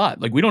werewolf's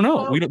hot? Like, we don't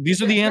know.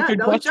 These are the answered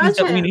questions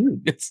that we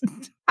need.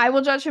 I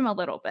will judge him a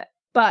little bit,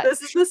 but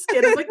this is the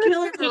skin of a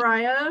killer,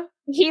 Mariah.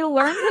 He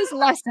learned his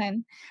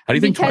lesson. How do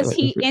you think? Because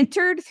he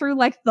entered through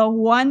like the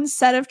one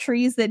set of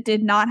trees that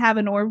did not have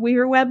an orb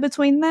weaver web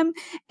between them,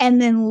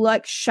 and then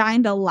like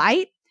shined a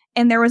light.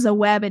 And there was a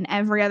web in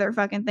every other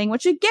fucking thing,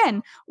 which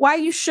again, why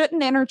you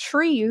shouldn't enter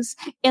trees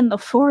in the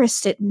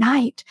forest at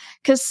night.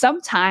 Because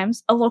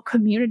sometimes a little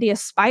community of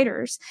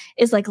spiders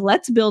is like,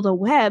 let's build a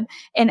web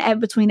in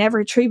between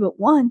every tree but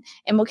one,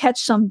 and we'll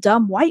catch some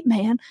dumb white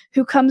man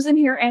who comes in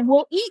here and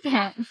we'll eat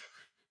him.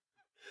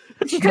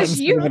 Because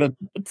you don't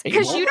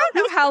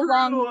know how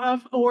long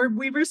of orb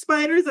weaver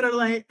spiders that are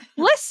like,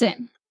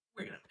 listen.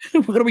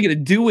 What are we going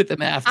to do with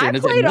them after? I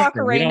played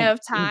Ocarina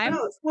of Time.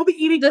 We'll be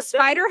eating the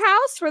spider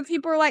house where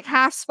people are like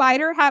half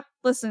spider.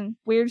 Listen,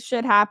 weird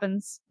shit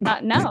happens.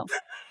 No.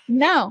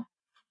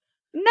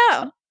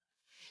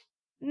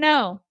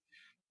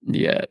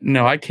 Yeah,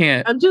 no, I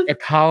can't. A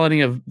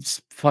colony of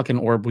fucking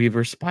orb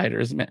weaver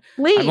spiders, man.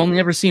 I've only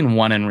ever seen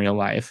one in real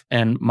life.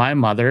 And my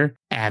mother,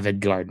 avid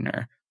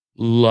gardener,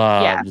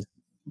 loves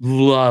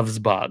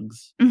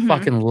bugs.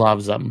 Fucking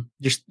loves them.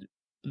 Just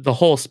the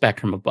whole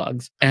spectrum of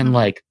bugs. And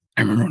like,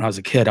 I remember when I was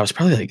a kid, I was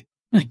probably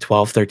like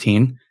 12,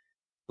 13.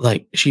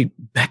 Like, she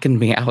beckoned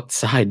me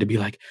outside to be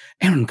like,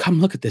 Aaron, come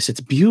look at this.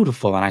 It's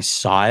beautiful. And I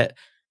saw it.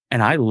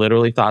 And I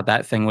literally thought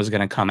that thing was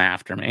going to come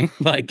after me.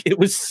 Like, it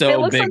was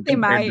so big like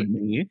compared to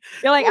me.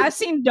 You're like, I've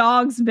seen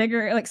dogs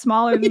bigger, like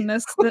smaller than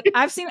this.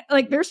 I've seen,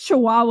 like, there's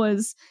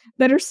chihuahuas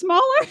that are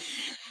smaller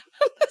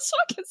than this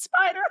fucking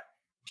spider.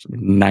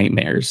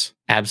 Nightmares.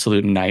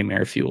 Absolute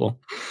nightmare fuel.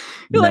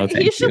 You're like,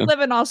 you should live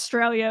in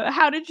Australia.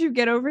 How did you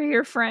get over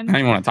here, friend? I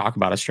don't even want to talk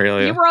about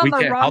Australia. You were on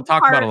the wrong I'll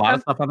talk about a lot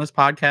of stuff on this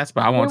podcast,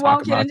 but I won't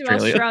talk about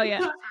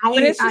Australia.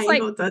 But it's just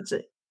like, don't touch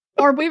it.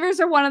 Orb weavers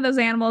are one of those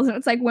animals, and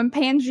it's like when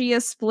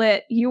Pangea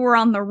split, you were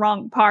on the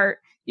wrong part.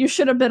 You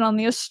should have been on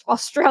the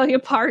Australia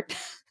part.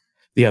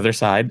 The other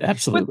side,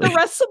 absolutely. With the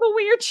rest of the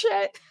weird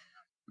shit.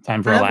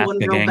 Time for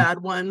Alaska, gang.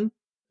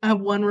 I have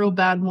one real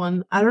bad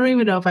one. I don't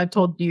even know if I've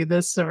told you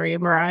this story,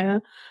 Mariah.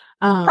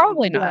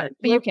 Probably not,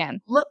 but you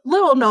can.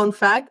 Little known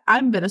fact,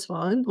 I'm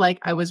Venezuelan. Like,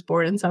 I was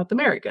born in South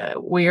America.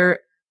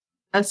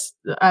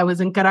 I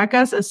was in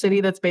Caracas, a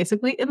city that's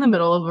basically in the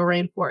middle of a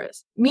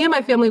rainforest. Me and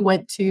my family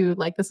went to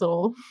like this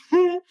little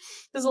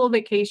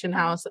vacation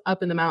house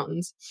up in the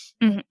mountains.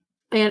 Mm-hmm.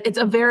 And it's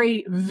a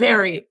very,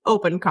 very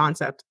open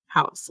concept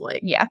house.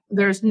 Like,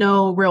 there's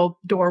no real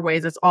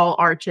doorways. It's all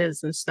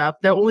arches and stuff.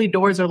 The only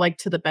doors are like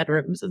to the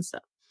bedrooms and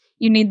stuff.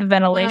 You need the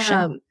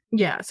ventilation.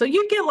 So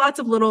you get lots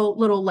of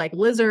little like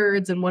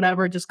lizards and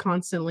whatever just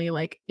constantly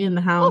like in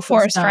the house.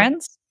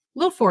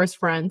 Little forest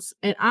friends.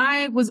 And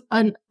I was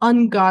an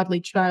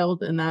ungodly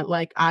child in that,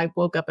 like, I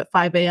woke up at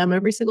 5 a.m.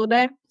 every single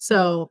day.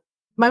 So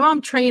my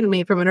mom trained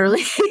me from an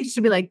early age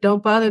to be like,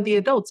 don't bother the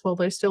adults while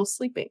they're still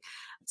sleeping.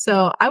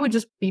 So I would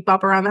just beep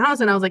up around the house,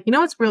 and I was like, you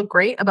know what's real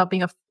great about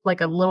being a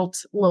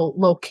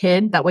little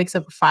kid that wakes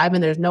up at 5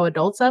 and there's no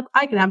adults up?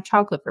 I can have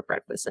chocolate for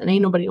breakfast, and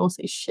ain't nobody gonna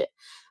say shit.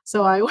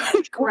 So I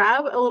would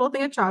grab a little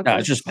thing of chocolate. No,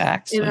 it's just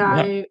facts. And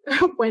I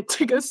went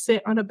to go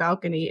sit on a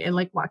balcony and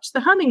like watch the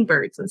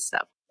hummingbirds and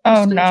stuff.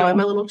 Oh, just no. Enjoy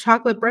my little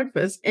chocolate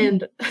breakfast.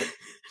 And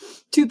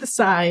to the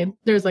side,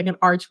 there's like an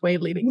archway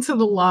leading to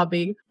the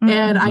lobby,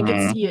 and I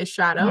could see a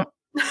shadow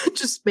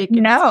just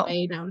making its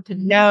way down to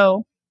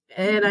no.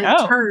 And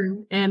I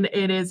turn, and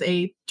it is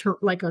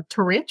like a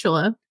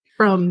tarantula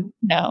from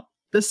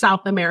the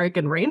South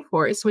American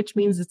rainforest, which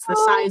means it's the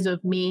size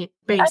of me,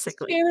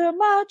 basically. That's too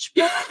much,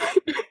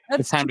 boy.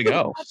 It's time to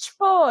go. Much,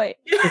 boy.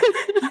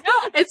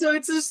 And so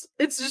it's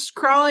just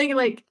crawling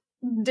like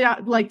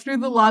down, like through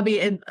the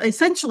lobby, and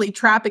essentially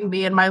trapping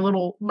me in my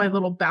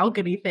little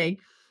balcony thing.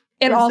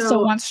 It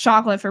also wants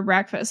chocolate for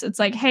breakfast. It's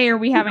like, hey, are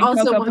we having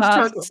Cocoa Puffs?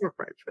 Chocolate for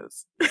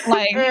breakfast.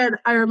 And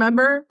I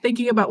remember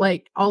thinking about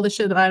like all the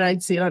shit that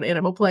I'd seen on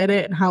Animal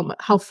Planet and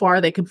how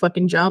far they could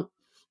fucking jump.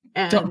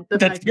 And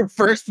that's your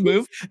first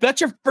move.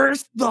 That's your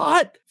first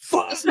thought.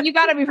 Fuck. So you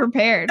got to be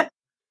prepared.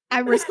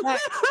 I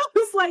respect. I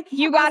was like,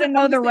 you got to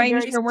know the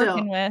range you're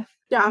working with.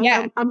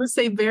 Yeah. I'm gonna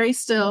stay very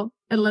still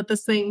and let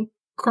this thing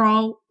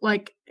crawl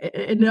like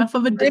enough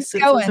of a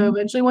distance. So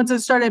eventually, once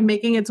it started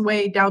making its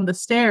way down the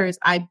stairs,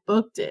 I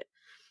booked it.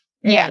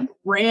 And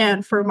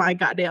ran for my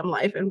goddamn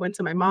life and went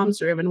to my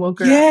mom's room and woke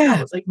her up. And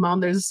I was like, Mom,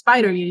 there's a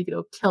spider. You need to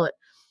go kill it.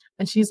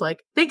 And she's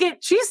like,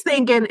 she's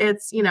thinking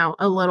it's,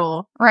 a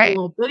little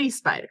bitty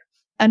spider.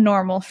 A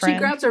normal friend. She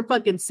grabs her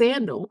fucking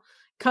sandal,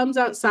 comes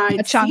outside.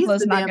 The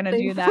chancla's not going to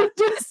do that.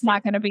 It's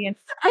not going to be in.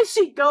 And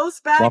she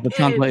goes back. Well, the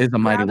chancla is a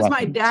mighty weapon.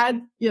 My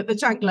dad, the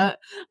chancla,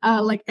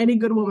 like any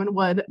good woman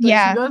would.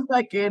 But she goes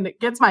back in,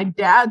 gets my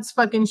dad's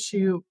fucking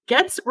shoe,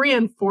 gets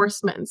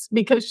reinforcements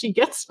because she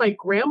gets my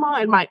grandma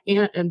and my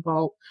aunt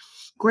involved.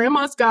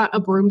 Grandma's got a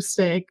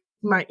broomstick.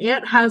 My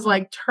aunt has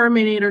like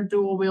Terminator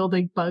dual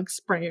wielding bug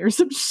spray or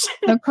some shit.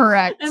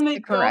 And they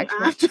go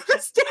after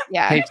this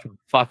damn Hates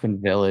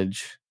fucking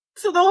village.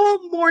 So the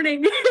whole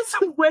morning is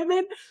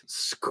women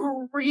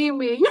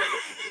screaming.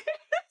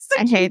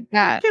 I hate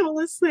that. Kill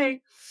this thing.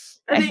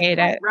 And I hate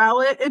it. Roll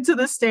it into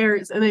the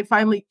stairs, and they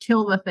finally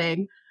kill the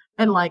thing.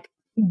 And like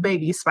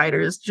baby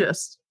spiders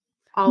just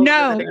all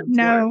over the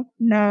damn floor.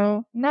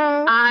 No.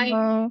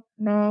 I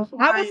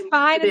was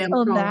fine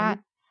until that.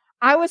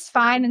 I was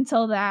fine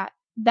until that.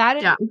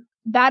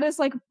 That is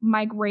like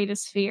my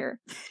greatest fear.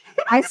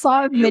 I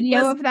saw a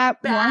video of that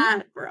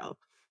once, bro,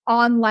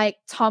 on like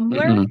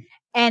Tumblr,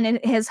 and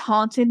it has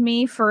haunted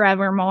me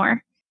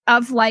forevermore.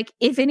 Of like,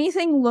 if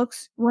anything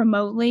looks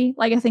remotely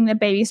like a thing that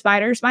baby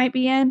spiders might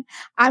be in,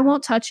 I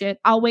won't touch it.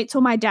 I'll wait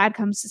till my dad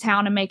comes to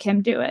town and make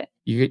him do it.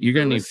 You're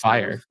gonna need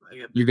fire.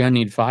 You're gonna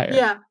need fire.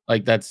 Yeah,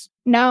 like that's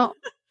bottom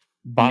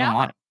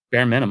line.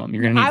 Bare minimum.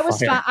 You're gonna need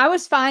fire. I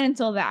was fine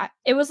until that.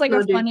 It was like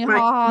funny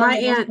my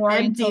aunt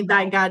emptied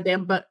that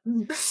goddamn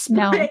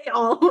spray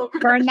all over.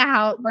 Burn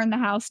the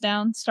house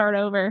down. Start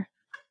over.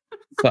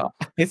 So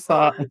I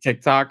saw a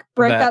TikTok.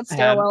 Break that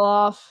stairwell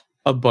off.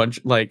 A bunch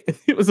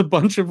it was a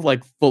bunch of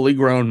like fully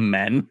grown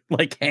men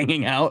like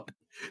hanging out,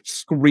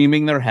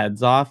 screaming their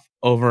heads off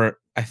over.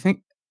 I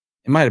think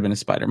it might have been a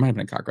spider, it might have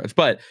been a cockroach,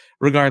 but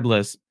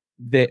regardless,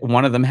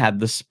 one of them had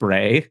the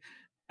spray.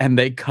 And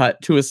they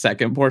cut to a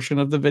second portion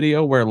of the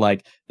video where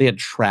like they had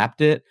trapped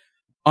it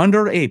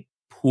under a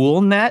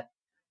pool net,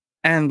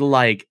 and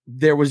like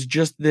there was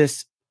just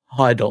this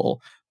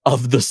puddle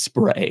of the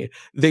spray.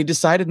 They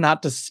decided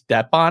not to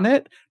step on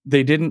it.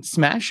 They didn't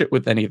smash it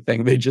with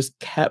anything. They just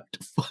kept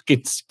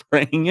fucking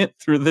spraying it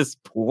through this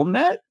pool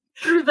net.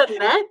 Through the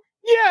net?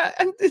 Yeah,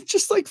 and it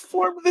just like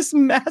formed this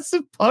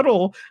massive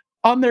puddle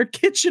on their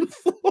kitchen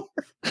floor.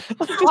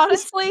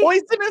 Honestly,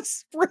 poisonous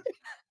spray.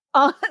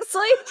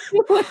 Honestly,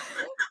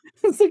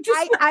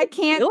 I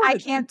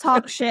can't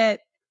talk shit.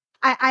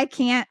 I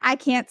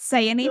can't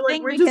say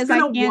anything like, because I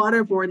can't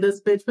waterboard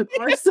this bitch with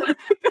arsenic.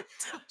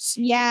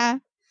 Yeah.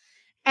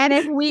 And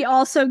if we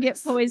also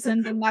get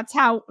poisoned, then that's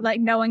how like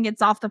no one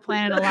gets off the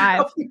planet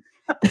alive.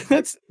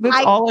 That's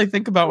all I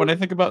think about when I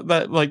think about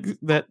that, like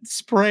that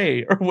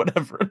spray or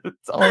whatever.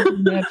 That's all I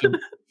imagine.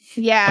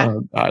 Yeah.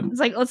 Oh, God. It's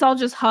like, let's all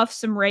just huff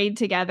some Raid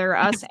together,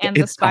 us and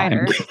the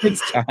spider.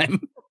 It's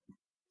time.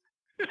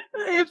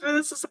 If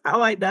this is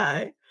how I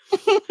die.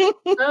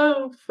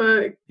 Oh,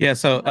 fuck. Yeah,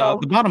 so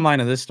the bottom line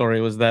of this story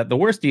was that the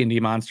worst D&D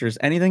monsters,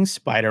 anything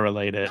spider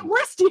related. The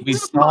worst D&D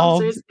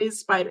monsters is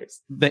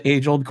spiders. The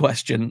age-old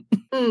question.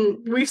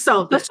 We've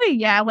solved it. Especially,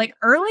 like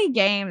early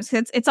games,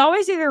 it's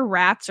always either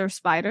rats or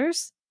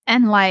spiders.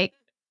 And like,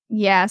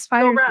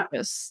 spiders are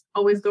just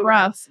always go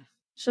rough. Rats.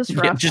 It's just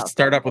rough. Just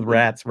start up with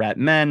rats, rat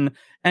men,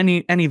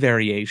 any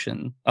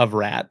variation of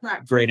rat.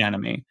 Great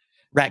enemy.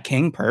 Rat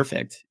king,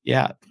 perfect.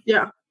 Yeah.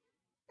 Yeah.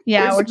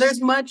 Yeah,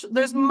 there's much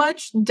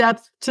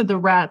depth to the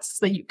rats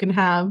that you can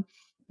have.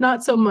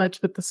 Not so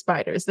much with the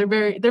spiders. They're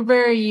very,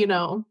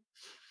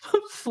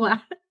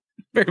 flat.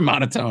 Very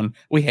monotone.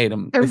 We hate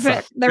them.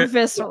 They're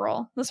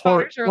visceral. The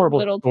spiders are horrible a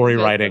little story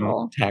visceral.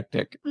 writing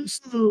tactic.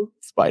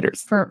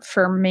 Spiders.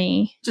 For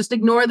me. Just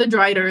ignore the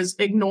driders.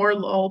 Ignore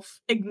Lolf.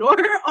 Ignore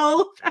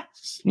all of that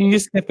shit. You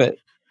just skip it.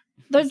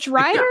 The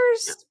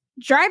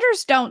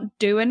driders don't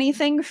do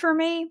anything for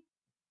me.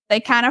 They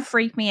kind of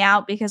freak me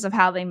out because of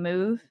how they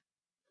move.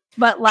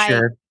 But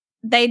like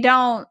they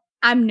don't,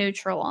 I'm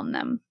neutral on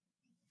them.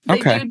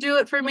 They do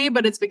it for me,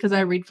 but it's because I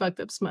read fucked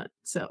up smut.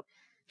 So,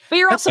 but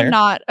you're also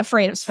not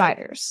afraid of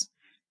spiders.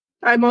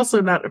 I'm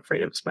also not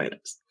afraid of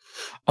spiders.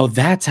 Oh,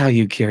 that's how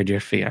you cured your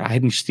fear. I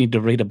just need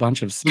to read a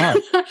bunch of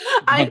smut.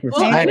 I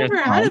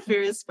never had a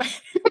fear of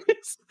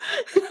spiders.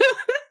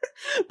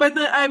 But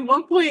at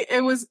one point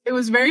it was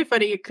very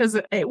funny because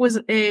I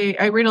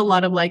read a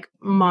lot of like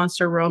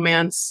monster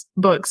romance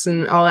books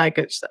and all that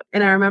good stuff.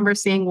 And I remember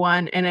seeing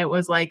one and it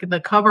was like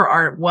the cover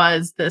art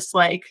was this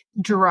like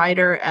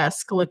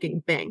Drider-esque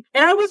looking thing.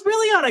 And I was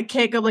really on a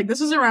kick of like,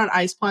 this was around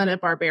Ice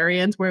Planet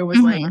Barbarians where it was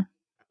like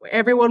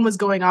everyone was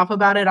going off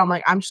about it. I'm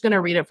like, I'm just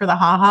gonna read it for the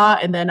haha.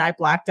 And then I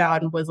blacked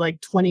out and was like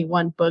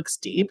 21 books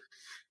deep.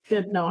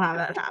 Didn't know how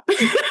that happened.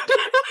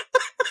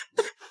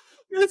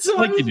 So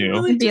like you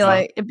do.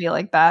 It'd be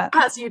like that.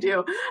 As you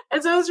do.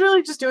 And so I was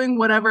really just doing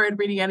whatever and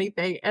reading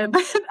anything. And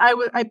then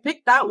I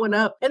picked that one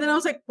up. And then I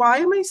was like, why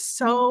am I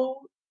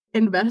so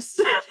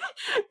invested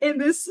in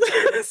this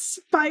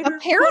spider?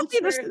 Apparently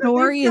the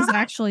story is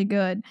actually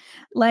good.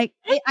 Like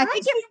I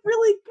think it's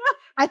really good.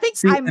 I think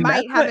I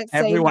might have it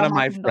saved. Every one of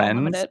my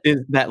friends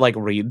is that like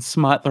read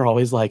smut. They're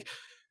always like,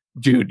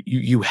 dude,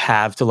 you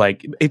have to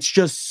like, it's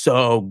just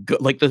so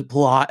good. Like the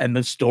plot and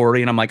the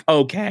story. And I'm like,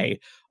 okay.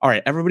 All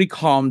right, everybody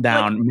calm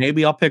down. Like,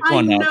 maybe I'll pick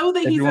one up. I know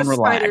that he's a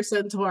spider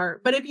centaur,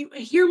 but if you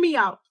hear me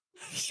out.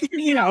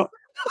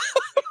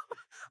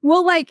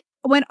 Well, like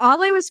when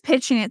Ollie was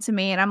pitching it to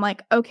me and I'm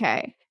like,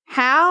 okay,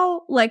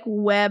 how like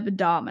web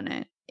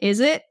dominant is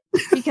it?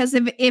 Because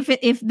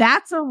if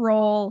that's a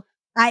role,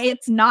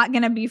 it's not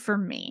going to be for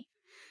me.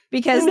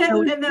 Because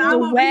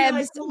the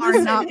webs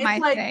are not my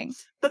thing.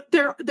 But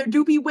there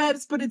do be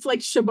webs, but it's like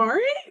Shibari?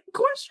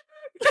 Question.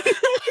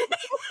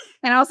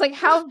 And I was like,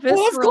 how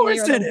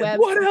viscerally are the webs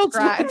what else?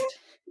 described?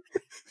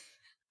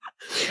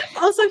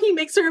 Also, he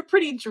makes her a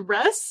pretty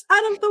dress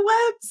out of the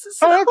webs.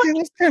 So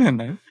that's kind of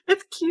nice.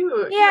 It's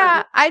cute.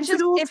 Yeah, I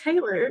just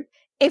Taylor.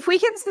 If we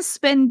can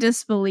suspend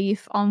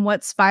disbelief on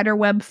what spider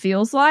web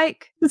feels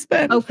like,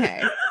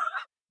 okay,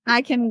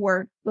 I can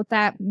work with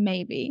that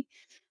maybe.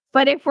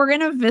 But if we're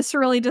gonna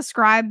viscerally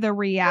describe the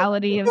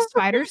reality of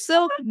spider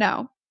silk,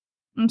 no.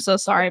 I'm so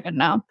sorry, but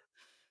no.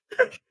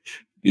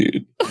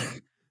 Dude.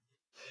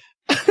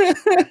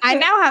 I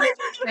now have a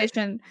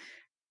situation.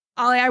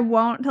 Ollie, I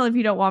won't tell if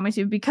you don't want me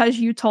to because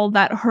you told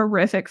that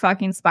horrific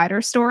fucking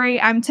spider story.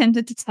 I'm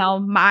tempted to tell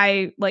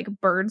my like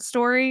bird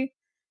story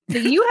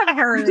that you have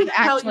heard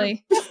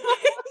actually.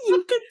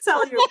 You can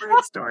tell your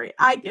bird story.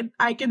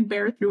 I can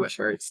bear through a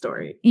bird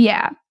story.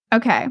 Yeah.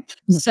 Okay.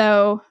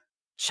 So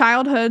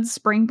childhood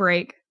spring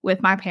break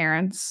with my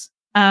parents.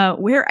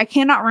 Where I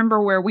cannot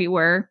remember where we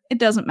were. It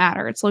doesn't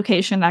matter. It's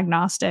location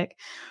agnostic.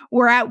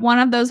 We're at one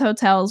of those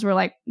hotels where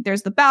like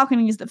there's the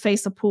balconies that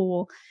face the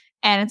pool,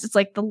 and it's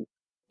like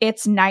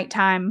it's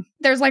nighttime.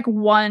 There's like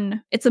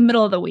it's the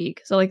middle of the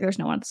week, so like there's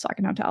no one at the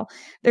second hotel.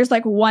 There's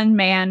like one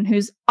man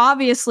who's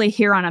obviously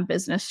here on a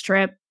business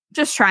trip,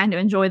 just trying to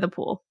enjoy the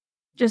pool,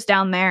 just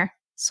down there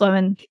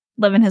swimming,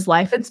 living his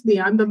life. It's me.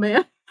 I'm the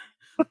man.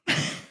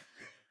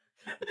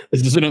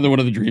 Is this another one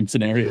of the dream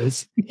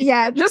scenarios?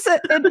 Yeah, just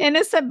an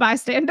innocent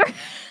bystander.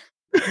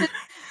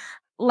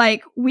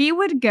 Like we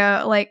would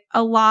go like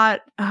a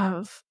lot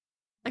of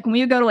like when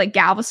we would go to like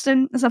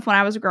Galveston and stuff when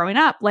I was growing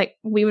up, like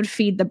we would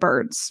feed the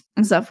birds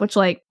and stuff, which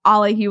like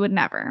Ollie, you would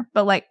never,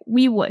 but like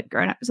we would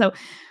growing up. So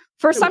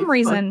for some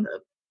reason,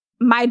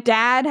 my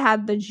dad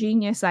had the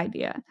genius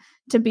idea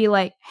to be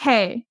like,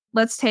 hey,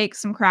 let's take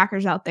some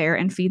crackers out there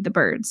and feed the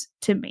birds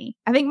to me.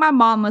 I think my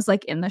mom was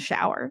like in the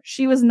shower.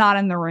 She was not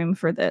in the room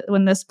for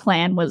when this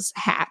plan was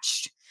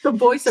hatched. The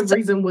voice of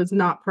reason was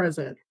not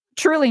present.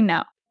 Truly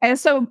no. And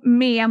so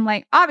I'm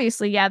like,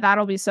 obviously, yeah,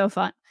 that'll be so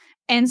fun.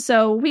 And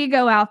so we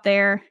go out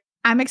there.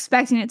 I'm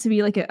expecting it to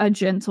be like a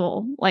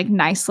gentle, like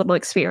nice little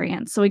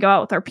experience. So we go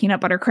out with our peanut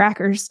butter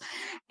crackers.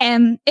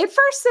 And at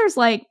first there's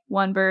like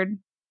one bird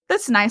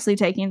that's nicely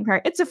taking the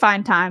cracker. It's a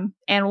fine time.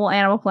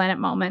 Animal Planet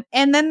moment.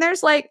 And then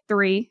there's like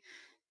 3.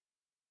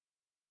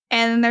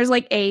 And then there's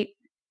like 8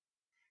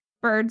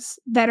 birds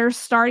that are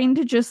starting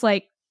to just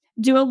like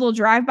do a little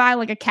drive-by,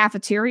 like a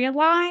cafeteria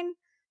line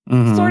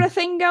sort of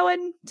thing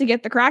going to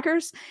get the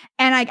crackers.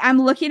 And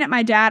I'm looking at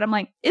my dad. I'm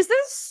like, is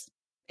this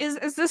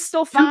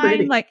still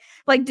fine? Like,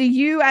 do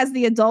you as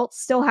the adults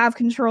still have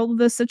control of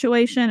this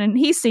situation? And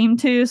he seemed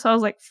to. So I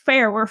was like,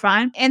 fair, we're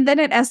fine. And then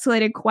it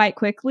escalated quite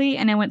quickly.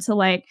 And it went to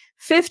like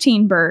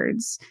 15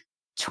 birds,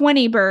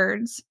 20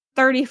 birds,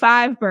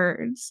 35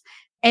 birds,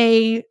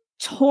 a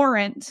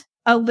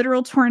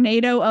literal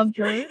tornado of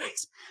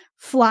birds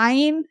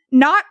flying,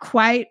 not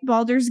quite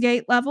Baldur's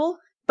Gate level,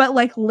 but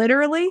like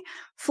literally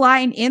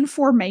flying in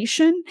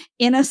formation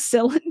in a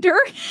cylinder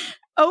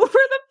over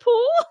the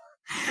pool.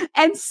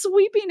 and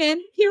sweeping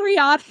in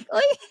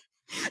periodically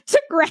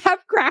to grab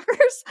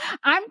crackers.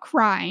 I'm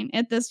crying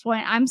at this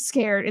point. I'm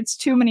scared. It's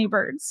too many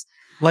birds.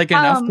 Like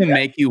enough to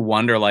make you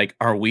wonder, like,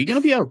 are we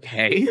going to be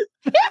okay?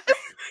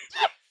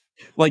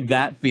 Like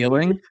that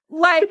feeling?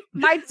 Like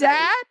my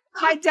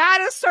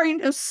dad is starting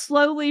to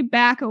slowly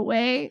back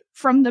away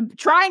from the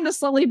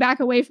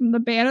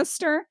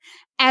banister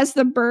as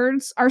the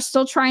birds are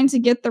still trying to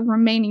get the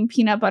remaining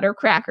peanut butter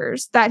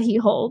crackers that he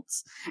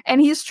holds. And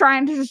he's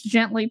trying to just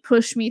gently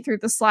push me through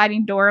the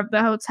sliding door of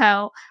the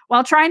hotel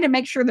while trying to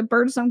make sure the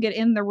birds don't get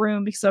in the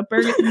room, because if a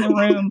bird gets in the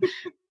room,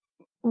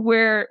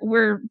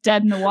 we're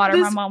dead in the water.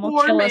 My mom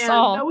will kill us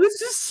all. That was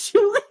just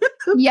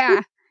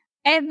yeah.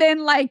 And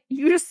then, like,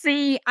 you just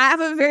see, I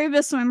have a very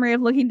visceral memory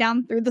of looking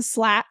down through the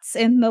slats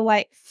in the,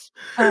 like,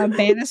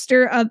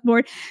 banister of the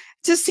board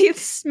to see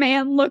this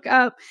man look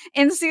up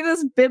and see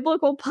this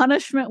biblical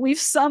punishment we've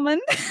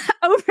summoned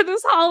over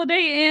this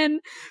Holiday Inn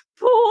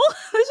pool.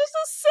 There's just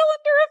a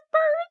cylinder of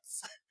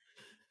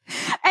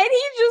birds. And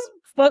he just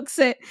books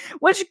it,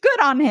 which good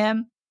on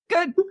him.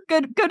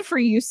 Good for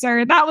you,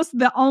 sir. That was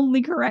the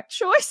only correct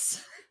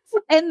choice.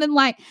 And then,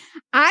 like,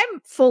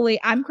 I'm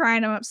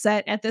crying, I'm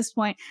upset at this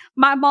point.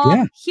 My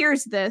mom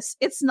hears this.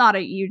 It's not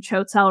a huge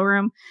hotel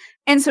room.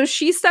 And so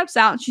she steps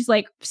out and she's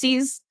like,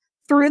 sees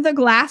through the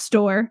glass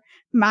door,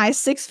 my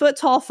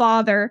 6-foot-tall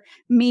father,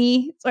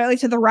 me slightly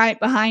to the right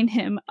behind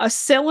him, a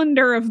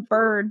cylinder of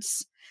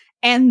birds,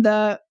 and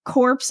the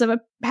corpse of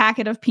a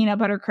packet of peanut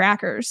butter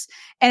crackers.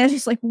 And it's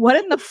just like, what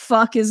in the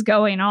fuck is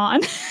going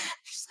on?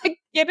 She's like,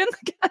 get in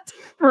the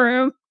goddamn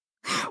room.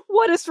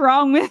 What is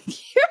wrong with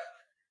you?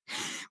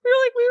 We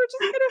were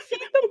just gonna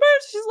feed the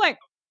birds. She's like,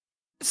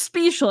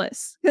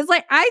 speechless. Because,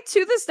 like,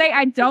 to this day,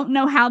 I don't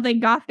know how they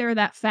got there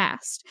that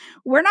fast.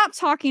 We're not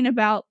talking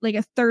about like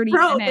a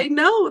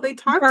 30-minute they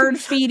talk bird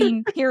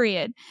feeding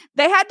period.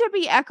 They had to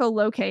be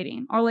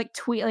echolocating or like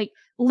tweet, like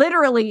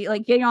literally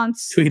like getting on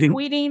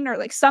tweeting or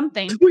like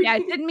something. Tweeting. Yeah, I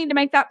didn't mean to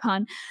make that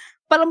pun.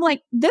 But I'm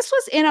like, this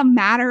was in a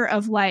matter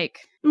of like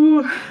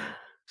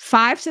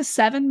 5 to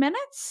 7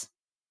 minutes.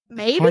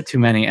 Maybe. Far too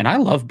many. And I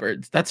love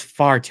birds. That's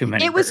far too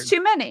many. It was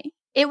too many.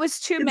 It was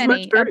too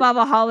many above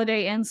a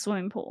Holiday Inn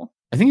swimming pool.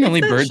 I think the only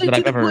birds that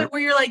I've ever...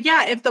 Where you're like,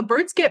 yeah, if the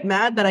birds get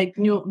mad that I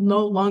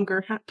no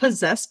longer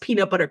possess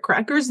peanut butter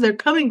crackers, they're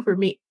coming for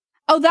me.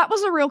 Oh, that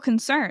was a real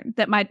concern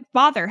that my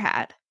father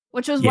had,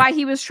 which was why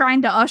he was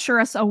trying to usher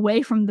us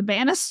away from the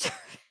banister.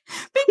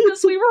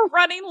 Because we were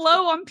running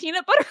low on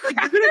peanut butter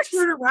crackers. I'm going to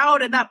turn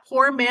around and that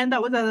poor man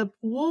that was at the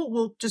pool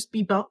will just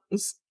be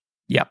bones.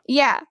 Yep.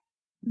 Yeah.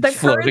 The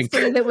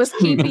currency that was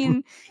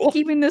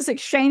keeping this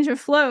exchange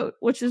afloat,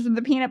 which is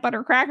the peanut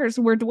butter crackers,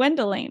 were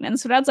dwindling. And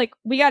so Dad's like,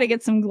 we got to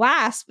get some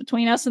glass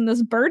between us and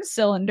this bird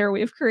cylinder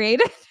we've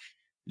created.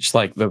 Just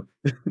like the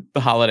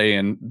Holiday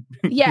Inn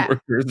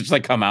workers just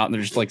like come out and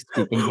they're just like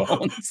scooping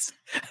bones.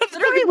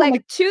 Literally,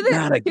 like to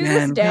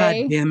this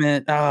day. God damn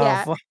it.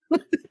 Oh,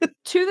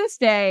 to this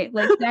day,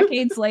 like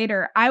decades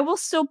later, I will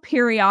still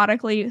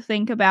periodically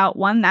think about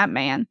that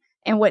man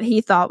and what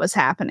he thought was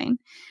happening.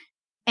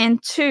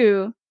 And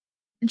 2,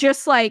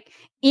 just like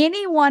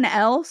anyone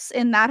else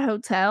in that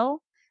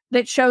hotel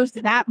that chose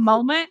that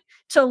moment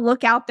to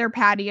look out their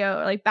patio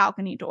or like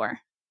balcony door.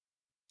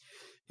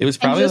 It was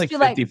probably like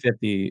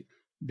 50-50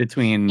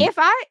 between. If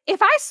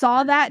I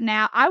saw that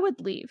now, I would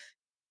leave.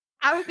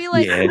 I would be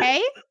like,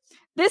 hey,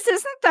 this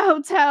isn't the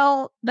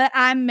hotel that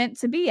I'm meant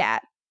to be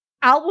at.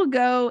 I will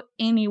go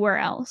anywhere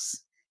else.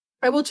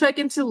 I will check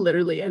into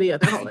literally any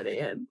other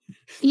Holiday Inn.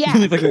 Yeah.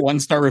 Leave like a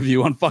 1-star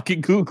review on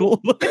fucking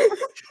Google.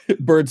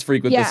 Birds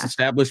frequent this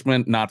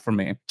establishment, not for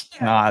me.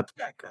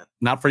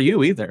 Not for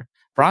you either.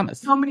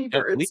 Promise. How many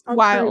birds are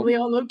currently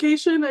on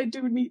location? I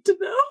do need to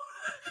know.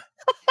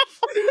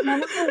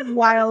 That's a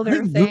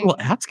wilder thing. Google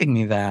asking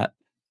me that.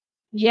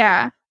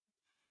 Yeah.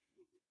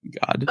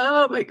 God.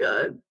 Oh my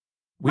God.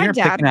 My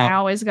dad and I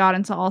always got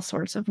into all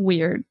sorts of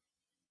weird,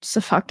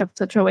 fucked up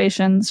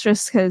situations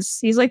just because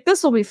he's like,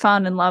 this will be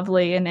fun and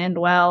lovely and end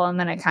well, and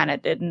then it kind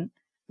of didn't.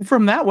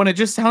 From that one, it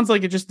just sounds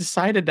like it just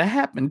decided to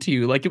happen to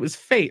you. Like it was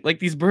fate. Like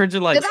these birds are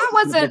like, that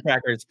wasn't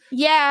crackers.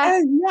 Yeah.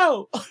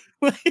 No.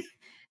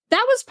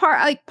 That was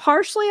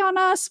partially on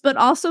us, but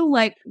also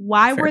like,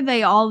 why were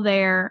they all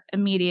there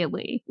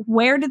immediately?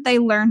 Where did they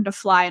learn to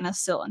fly in a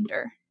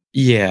cylinder?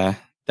 Yeah,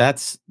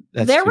 that's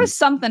there was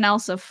something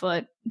else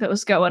afoot that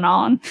was going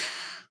on.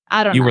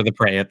 I don't know. You were the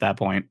prey at that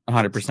point,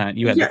 100%.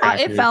 You had the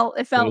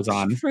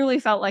it truly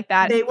felt like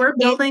that. They were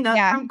building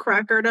up from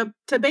cracker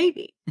to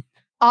baby.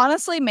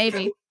 Honestly,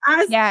 maybe.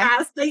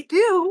 As they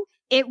do.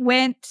 It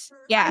went,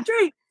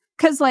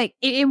 because like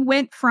it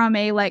went from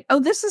a like, oh,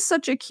 this is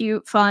such a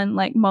cute, fun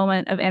like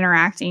moment of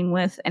interacting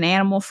with an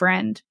animal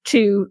friend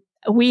to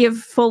we have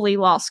fully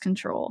lost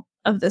control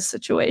of this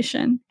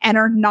situation and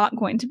are not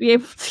going to be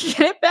able to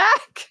get it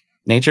back.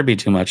 Nature be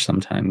too much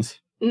sometimes.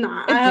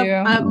 Nah, I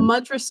have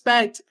much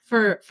respect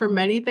for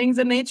many things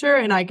in nature,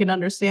 and I can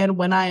understand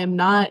when I am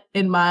not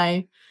in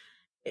my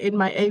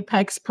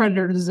apex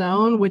predator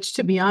zone, which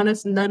to be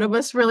honest, none of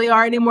us really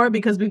are anymore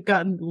because we've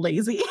gotten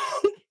lazy.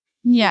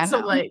 Yeah. So,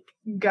 no. like,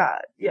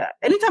 God, yeah.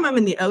 Anytime I'm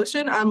in the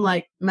ocean, I'm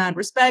like, mad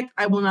respect.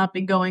 I will not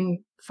be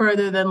going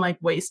further than like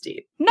waist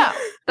deep. No,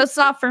 that's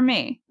not for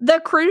me. The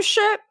cruise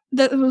ship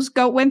that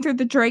went through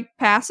the Drake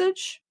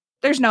Passage,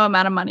 there's no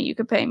amount of money you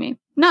could pay me.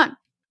 None.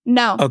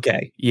 No.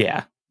 Okay.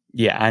 Yeah.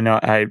 Yeah, I know.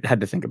 I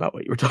had to think about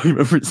what you were talking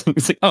about for a second.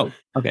 It's like, oh,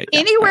 okay. Yeah.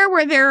 Anywhere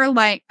where there are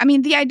like, I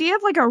mean, the idea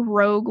of like a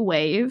rogue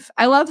wave.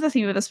 I love the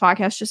theme of this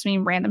podcast, just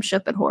mean random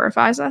shit that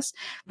horrifies us.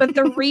 But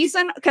the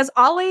reason, because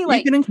Ollie,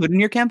 like, you can include in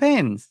your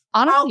campaigns.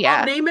 Honestly,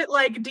 I'll name it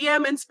like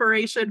DM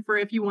inspiration for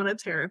if you want to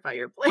terrify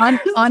your players.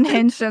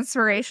 Unhinged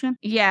inspiration.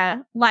 Yeah,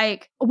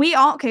 like we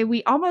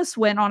almost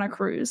went on a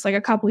cruise like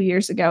a couple of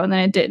years ago, and then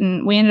it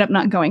didn't. We ended up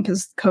not going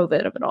because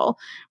COVID of it all.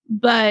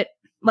 But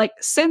like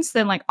since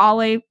then, like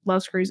Ollie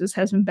loves cruises,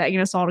 has been begging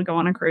us all to go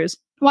on a cruise.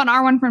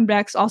 Our one from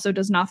Dex also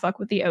does not fuck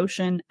with the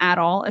ocean at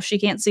all. If she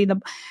can't see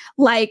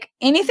like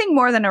anything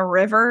more than a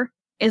river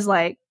is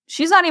like,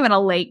 she's not even a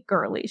lake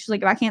girly. She's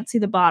like, if I can't see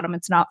the bottom,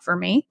 it's not for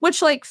me.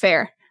 Which, like,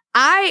 fair.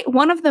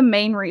 One of the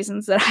main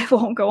reasons that I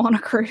won't go on a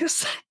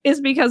cruise is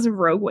because of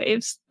rogue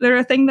waves. They're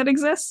a thing that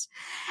exists.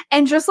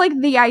 And just like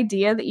the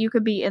idea that you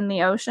could be in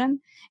the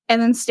ocean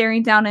and then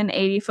staring down an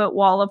 80-foot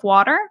wall of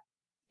water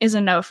is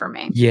a no for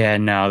me. Yeah,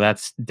 no,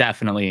 that's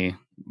definitely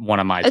one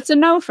of my it's a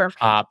no for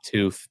top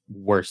two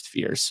worst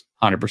fears.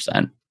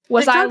 100%.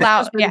 Was I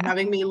allowed? Yeah,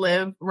 having me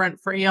live rent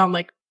free on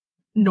like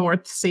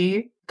North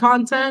Sea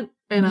content,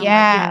 and I'm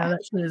that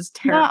shit is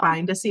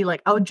terrifying to see.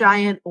 Like a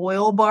giant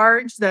oil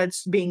barge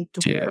that's being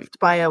dwarfed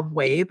by a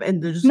wave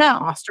and just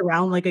tossed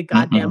around like a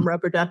goddamn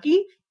rubber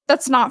ducky.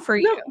 That's not for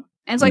you.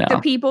 And it's like the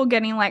people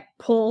getting like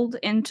pulled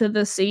into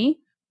the sea.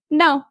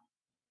 No.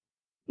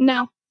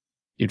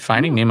 Dude,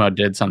 Finding Nemo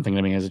did something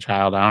to me as a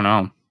child. I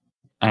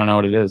don't know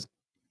what it is.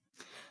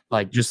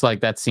 Like, just like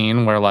that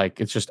scene where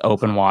like it's just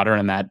open water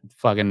and that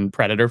fucking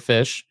predator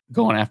fish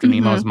going after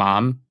Nemo's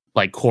mom,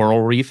 like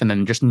coral reef, and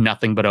then just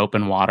nothing but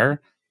open water.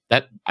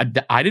 That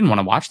I didn't want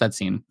to watch that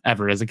scene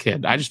ever as a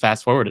kid. I just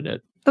fast forwarded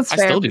it. That's I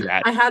fair. still do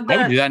that. I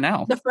would do that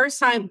now. The first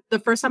time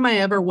I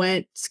ever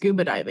went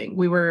scuba diving,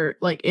 we were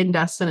like in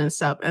Destin and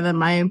stuff, and then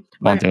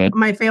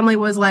my family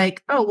was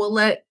like, "Oh, we'll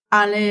let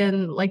Ale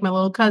and like my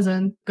little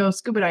cousin go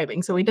scuba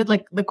diving." So we did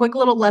like the quick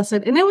little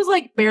lesson, and it was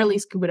like barely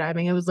scuba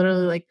diving. It was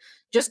literally like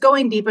just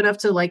going deep enough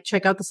to like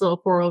check out this little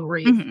coral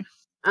reef. It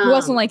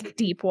wasn't like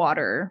deep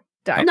water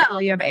diving. No,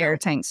 you have air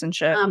tanks and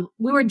shit.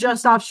 We were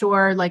just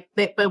offshore,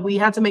 but we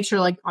had to make sure,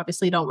 like,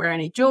 obviously don't wear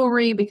any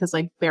jewelry because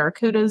like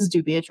barracudas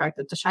do be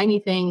attracted to shiny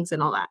things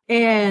and all that.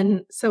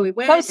 And so we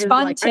went. Those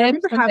fun tips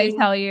that they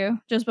tell you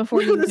just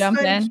before you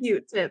jump in.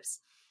 Cute tips.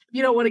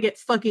 You don't want to get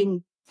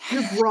fucking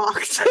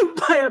rocked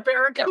by a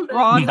barracuda.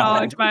 Raw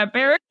dogged by a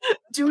barracuda.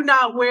 Do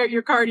not wear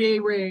your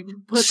Cartier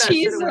ring. Put that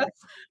shit away.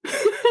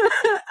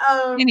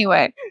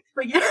 Anyway.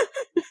 But yeah,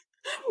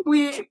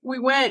 we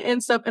went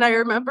and stuff, and I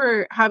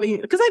remember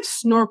having, because I've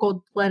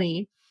snorkeled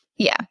plenty.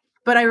 Yeah.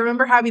 But I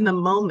remember having the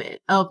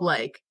moment of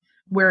like,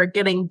 we're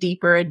getting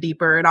deeper and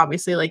deeper, and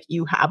obviously like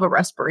you have a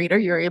respirator,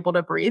 you're able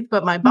to breathe,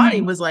 but my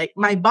body was like,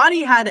 my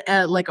body had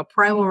a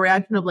primal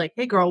reaction of like,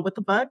 hey girl, what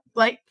the fuck?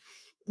 Like,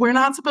 we're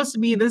not supposed to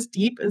be this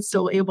deep and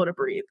still able to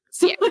breathe.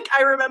 So like,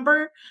 I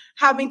remember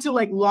having to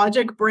like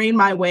logic brain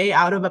my way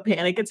out of a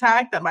panic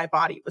attack that my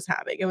body was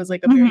having. It was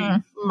like a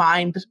very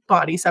mind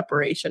body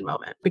separation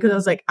moment, because I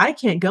was like, I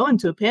can't go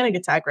into a panic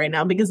attack right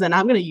now because then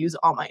I'm going to use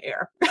all my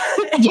air.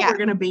 And we're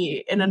going to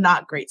be in a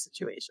not great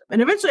situation.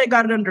 And eventually I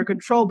got it under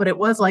control, but it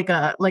was like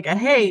a,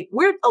 hey,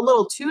 we're a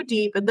little too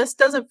deep and this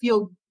doesn't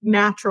feel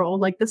natural.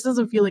 Like, this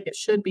doesn't feel like it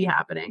should be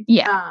happening.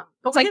 Yeah.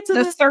 But it's like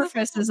the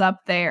surface is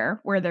up there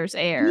where there's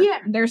air. Yeah.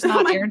 There's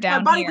not air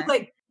down my body here. Was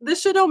like, this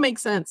shit don't make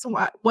sense.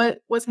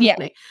 What's happening?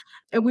 Yeah.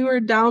 And we were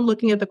down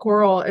looking at the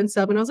coral and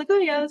stuff, and I was like, oh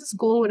yeah, this is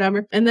cool,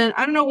 whatever. And then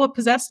I don't know what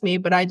possessed me,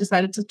 but I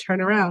decided to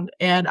turn around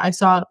and I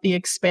saw the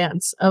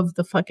expanse of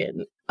the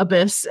fucking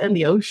abyss and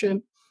the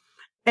ocean.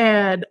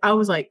 And I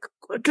was like,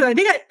 because I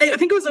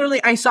think it was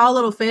literally, I saw a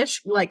little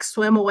fish like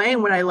swim away,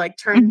 and when I like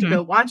turned to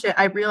go watch it,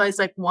 I realized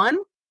like, one,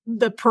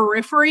 the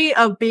periphery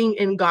of being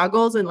in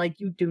goggles and like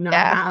you do not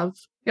have,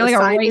 you're like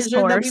a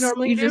racehorse.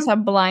 You just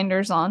have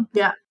blinders on.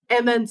 Yeah.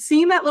 And then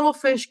seeing that little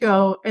fish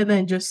go, and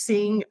then just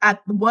seeing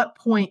at what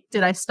point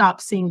did I stop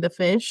seeing the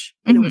fish?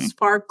 And it was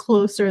far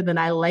closer than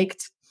I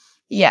liked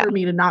for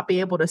me to not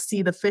be able to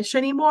see the fish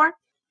anymore.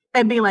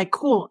 And being like,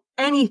 cool,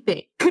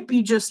 anything could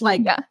be just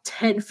like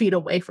 10 feet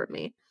away from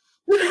me.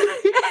 And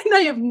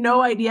I have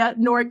no idea,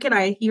 nor can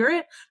I hear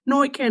it,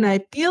 nor can I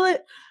feel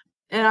it.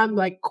 And I'm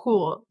like,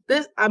 cool,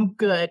 I'm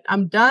good.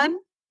 I'm done.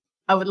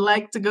 I would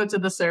like to go to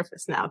the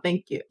surface now.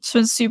 Thank you. It's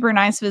been super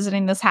nice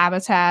visiting this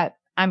habitat.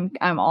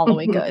 I'm all the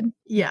way good.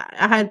 Yeah.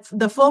 I had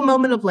the full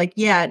moment of like,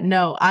 yeah,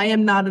 no, I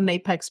am not an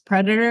apex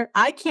predator.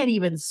 I can't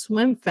even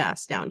swim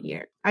fast down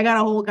here. I got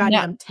a whole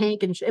goddamn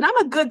tank and shit. And I'm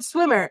a good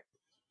swimmer.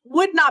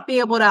 Would not be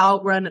able to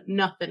outrun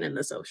nothing in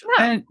this ocean.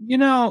 And,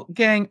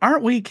 gang,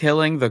 aren't we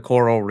killing the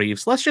coral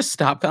reefs? Let's just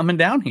stop coming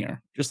down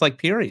here. Just like,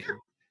 period.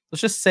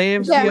 Let's just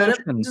save the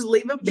ocean. Just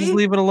leave it be. Just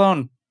leave it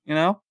alone,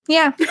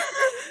 Yeah.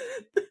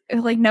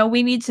 like, no,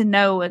 we need to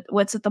know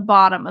what's at the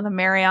bottom of the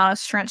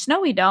Marianas Trench.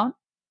 No, we don't.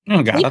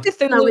 Oh, God. Leave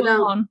Cthulhu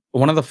alone.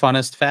 One of the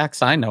funnest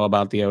facts I know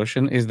about the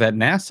ocean is that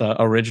NASA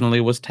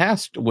originally was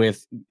tasked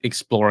with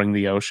exploring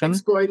the ocean.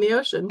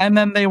 And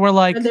then they were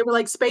like,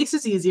 space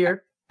is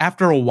easier.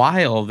 After a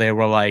while, they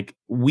were like,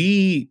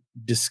 we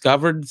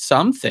discovered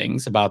some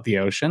things about the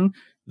ocean.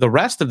 The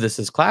rest of this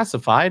is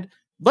classified.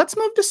 Let's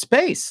move to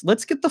space.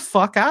 Let's get the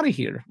fuck out of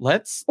here.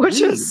 Which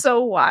is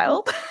so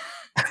wild.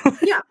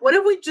 Yeah. What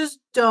if we just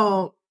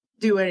don't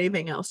do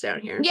anything else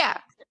down here? Yeah.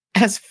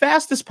 As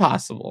fast as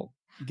possible.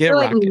 Get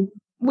rocking.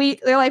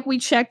 They're like, we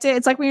checked it.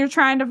 It's like when you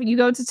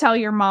go to tell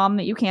your mom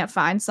that you can't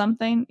find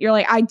something. You're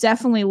like, I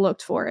definitely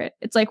looked for it.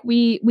 It's like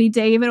we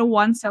gave it a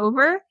once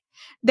over.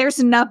 There's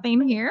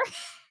nothing here.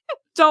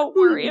 Don't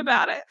worry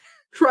about it.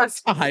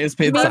 Trust. The highest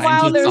paid Meanwhile,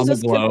 scientist on there's the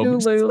just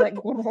globe.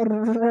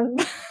 Cthulhu,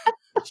 like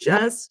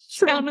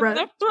just down in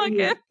the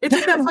bucket. It's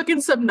like that fucking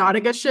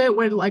Subnautica shit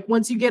when like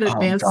once you get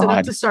advanced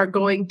enough to start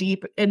going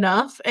deep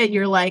enough and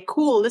you're like,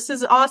 cool, this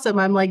is awesome.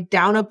 I'm like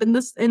down up in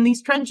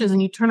these trenches,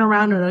 and you turn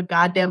around and a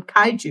goddamn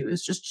kaiju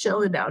is just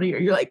chilling down here.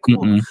 You're like,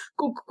 cool.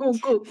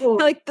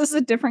 Like, this is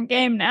a different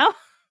game now.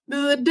 This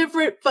is a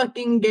different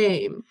fucking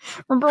game.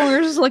 Remember we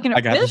were just looking at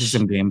I got to see fish?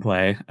 some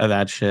gameplay of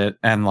that shit.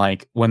 And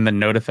like when the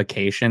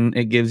notification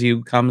it gives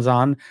you comes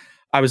on,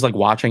 I was like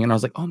watching and I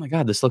was like, oh my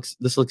God, this looks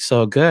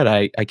so good.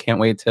 I can't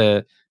wait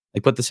to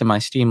like put this in my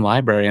Steam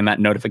library. And that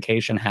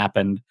notification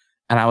happened.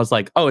 And I was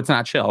like, oh, it's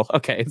not chill.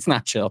 Okay, it's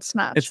not chill. It's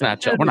not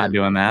chill. We're not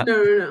doing that.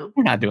 No.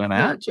 We're not doing that.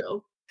 Not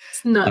chill.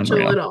 It's not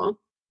chill at all.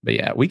 But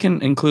yeah, we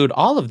can include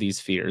all of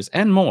these fears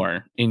and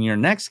more in your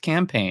next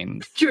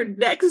campaign. Your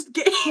next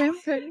game.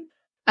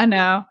 I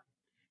know.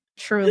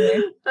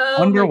 Truly.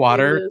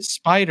 Underwater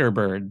spider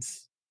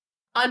birds.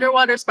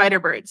 Underwater spider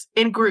birds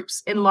in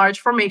groups, in large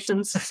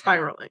formations,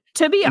 spiraling.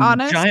 To be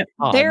honest, giant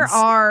pods.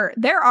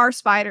 there are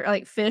spider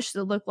like fish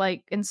that look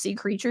like and sea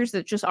creatures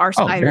that just are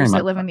spiders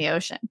that live in the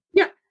ocean.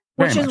 Yeah.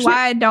 Which is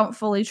why I don't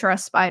fully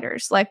trust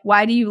spiders. Like,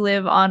 why do you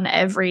live on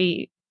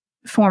every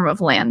form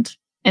of land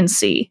and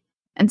sea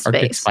and space?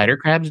 Arctic spider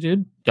crabs,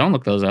 dude. Don't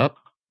look those up.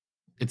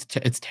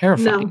 It's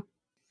terrifying.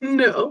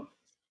 No.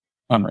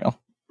 Unreal.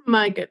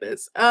 My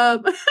goodness.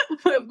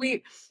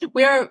 We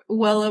are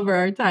well over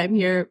our time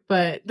here,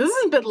 but this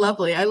has been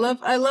lovely. I love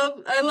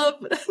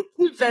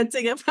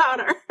venting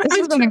about our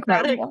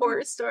dramatic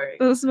horror story.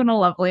 This has been a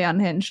lovely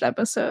unhinged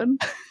episode.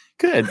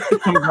 Good.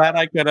 I'm glad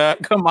I could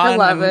come on. I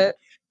love it.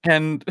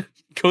 And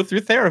go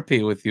through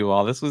therapy with you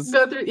all. This was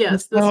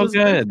this was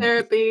good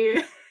therapy.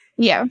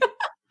 Yeah.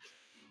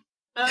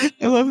 I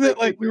love that.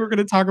 Like we were going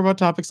to talk about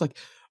topics like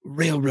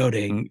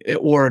railroading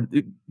or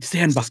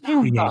sandbox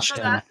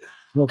creation.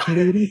 Well,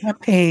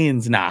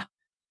 campaigns. Nah,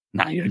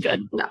 you're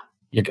good. No,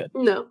 you're good.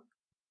 No.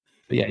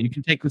 But yeah, you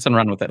can take this and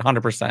run with it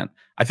 100%.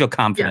 I feel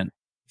confident.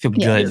 I feel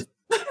good.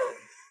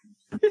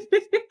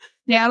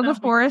 Stay out of the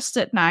forest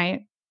at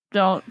night.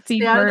 Don't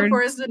feed birds. Stay out of the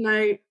forest at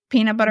night.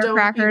 Peanut butter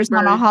crackers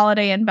on a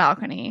Holiday Inn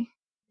balcony.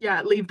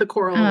 Yeah, leave the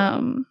coral.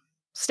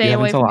 Stay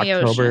away from the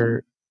October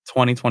ocean.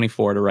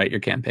 2024 to write your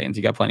campaigns.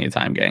 You got plenty of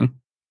time, gang.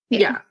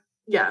 Yeah.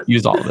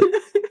 Use all of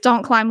it.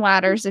 Don't climb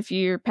ladders if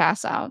you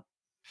pass out.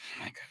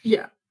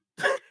 Yeah.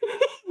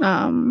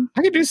 I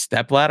could do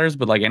step ladders,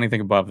 but like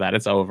anything above that,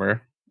 it's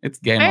over. It's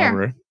game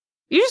over.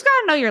 You just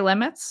gotta know your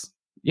limits.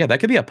 Yeah,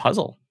 that could be a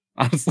puzzle.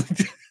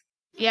 Honestly.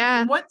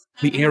 Yeah.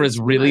 The air is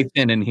really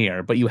thin in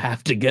here, but you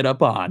have to get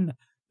up on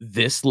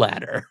this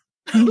ladder.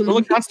 Roll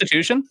a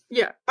Constitution?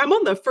 Yeah. I'm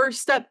on the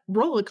first step.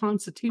 Roll a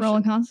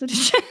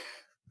Constitution.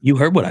 You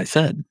heard what I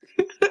said.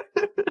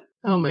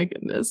 Oh my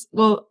goodness.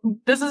 Well,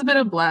 this has been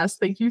a blast.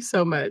 Thank you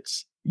so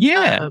much.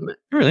 Yeah. I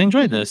really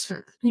enjoyed this.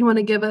 You want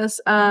to give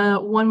us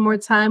one more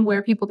time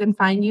where people can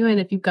find you, and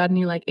if you've got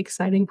any like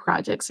exciting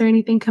projects or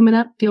anything coming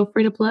up, feel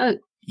free to plug.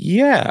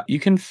 Yeah, you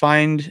can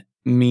find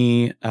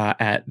me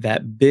at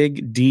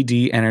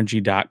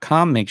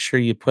thatbigddenergy.com. Make sure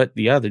you put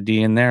the other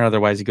D in there.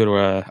 Otherwise, you go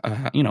to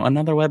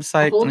another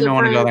website. I don't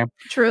want to go there.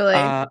 Truly.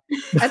 A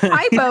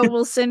typo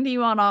will send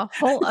you on a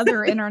whole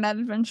other internet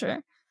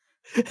adventure.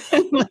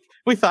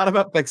 We thought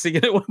about fixing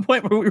it at one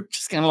point, but we were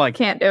just kind of like,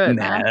 can't do it.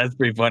 Nah, that's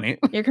pretty funny.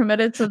 You're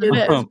committed to the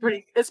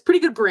it's pretty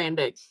good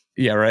branding.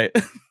 Yeah, right.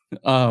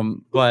 But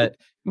you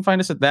can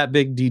find us at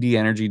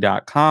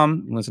thatbigddenergy.com.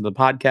 You can listen to the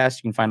podcast.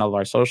 You can find all of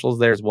our socials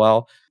there as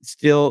well.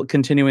 Still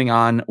continuing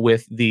on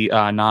with the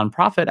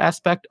nonprofit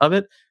aspect of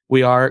it,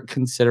 we are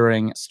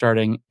considering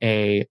starting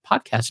a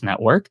podcast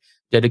network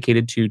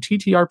dedicated to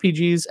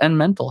TTRPGs and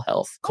mental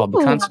health called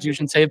the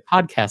Constitution Save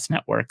Podcast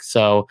Network.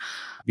 So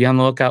be on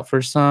the lookout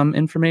for some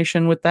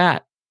information with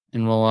that,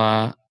 and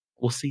we'll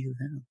see you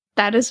then.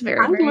 That is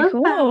very, very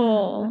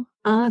cool.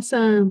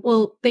 Awesome.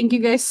 Well, thank you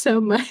guys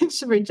so much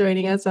for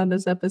joining us on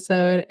this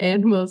episode,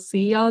 and we'll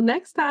see y'all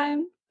next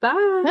time.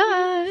 Bye.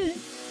 Bye.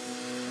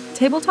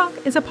 Table Talk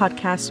is a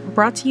podcast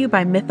brought to you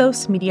by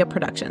Mythos Media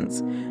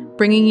Productions,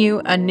 bringing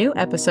you a new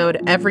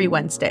episode every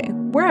Wednesday,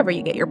 wherever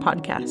you get your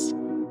podcasts.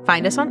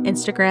 Find us on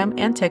Instagram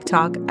and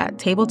TikTok at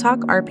Table Talk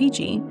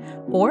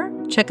RPG, or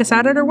check us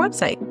out at our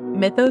website,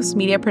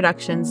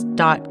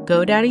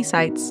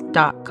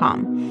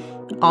 mythosmediaproductions.godaddysites.com.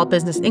 All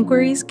business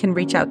inquiries can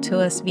reach out to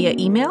us via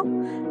email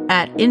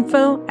at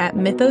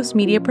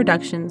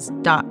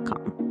info@mythosmediaproductions.com.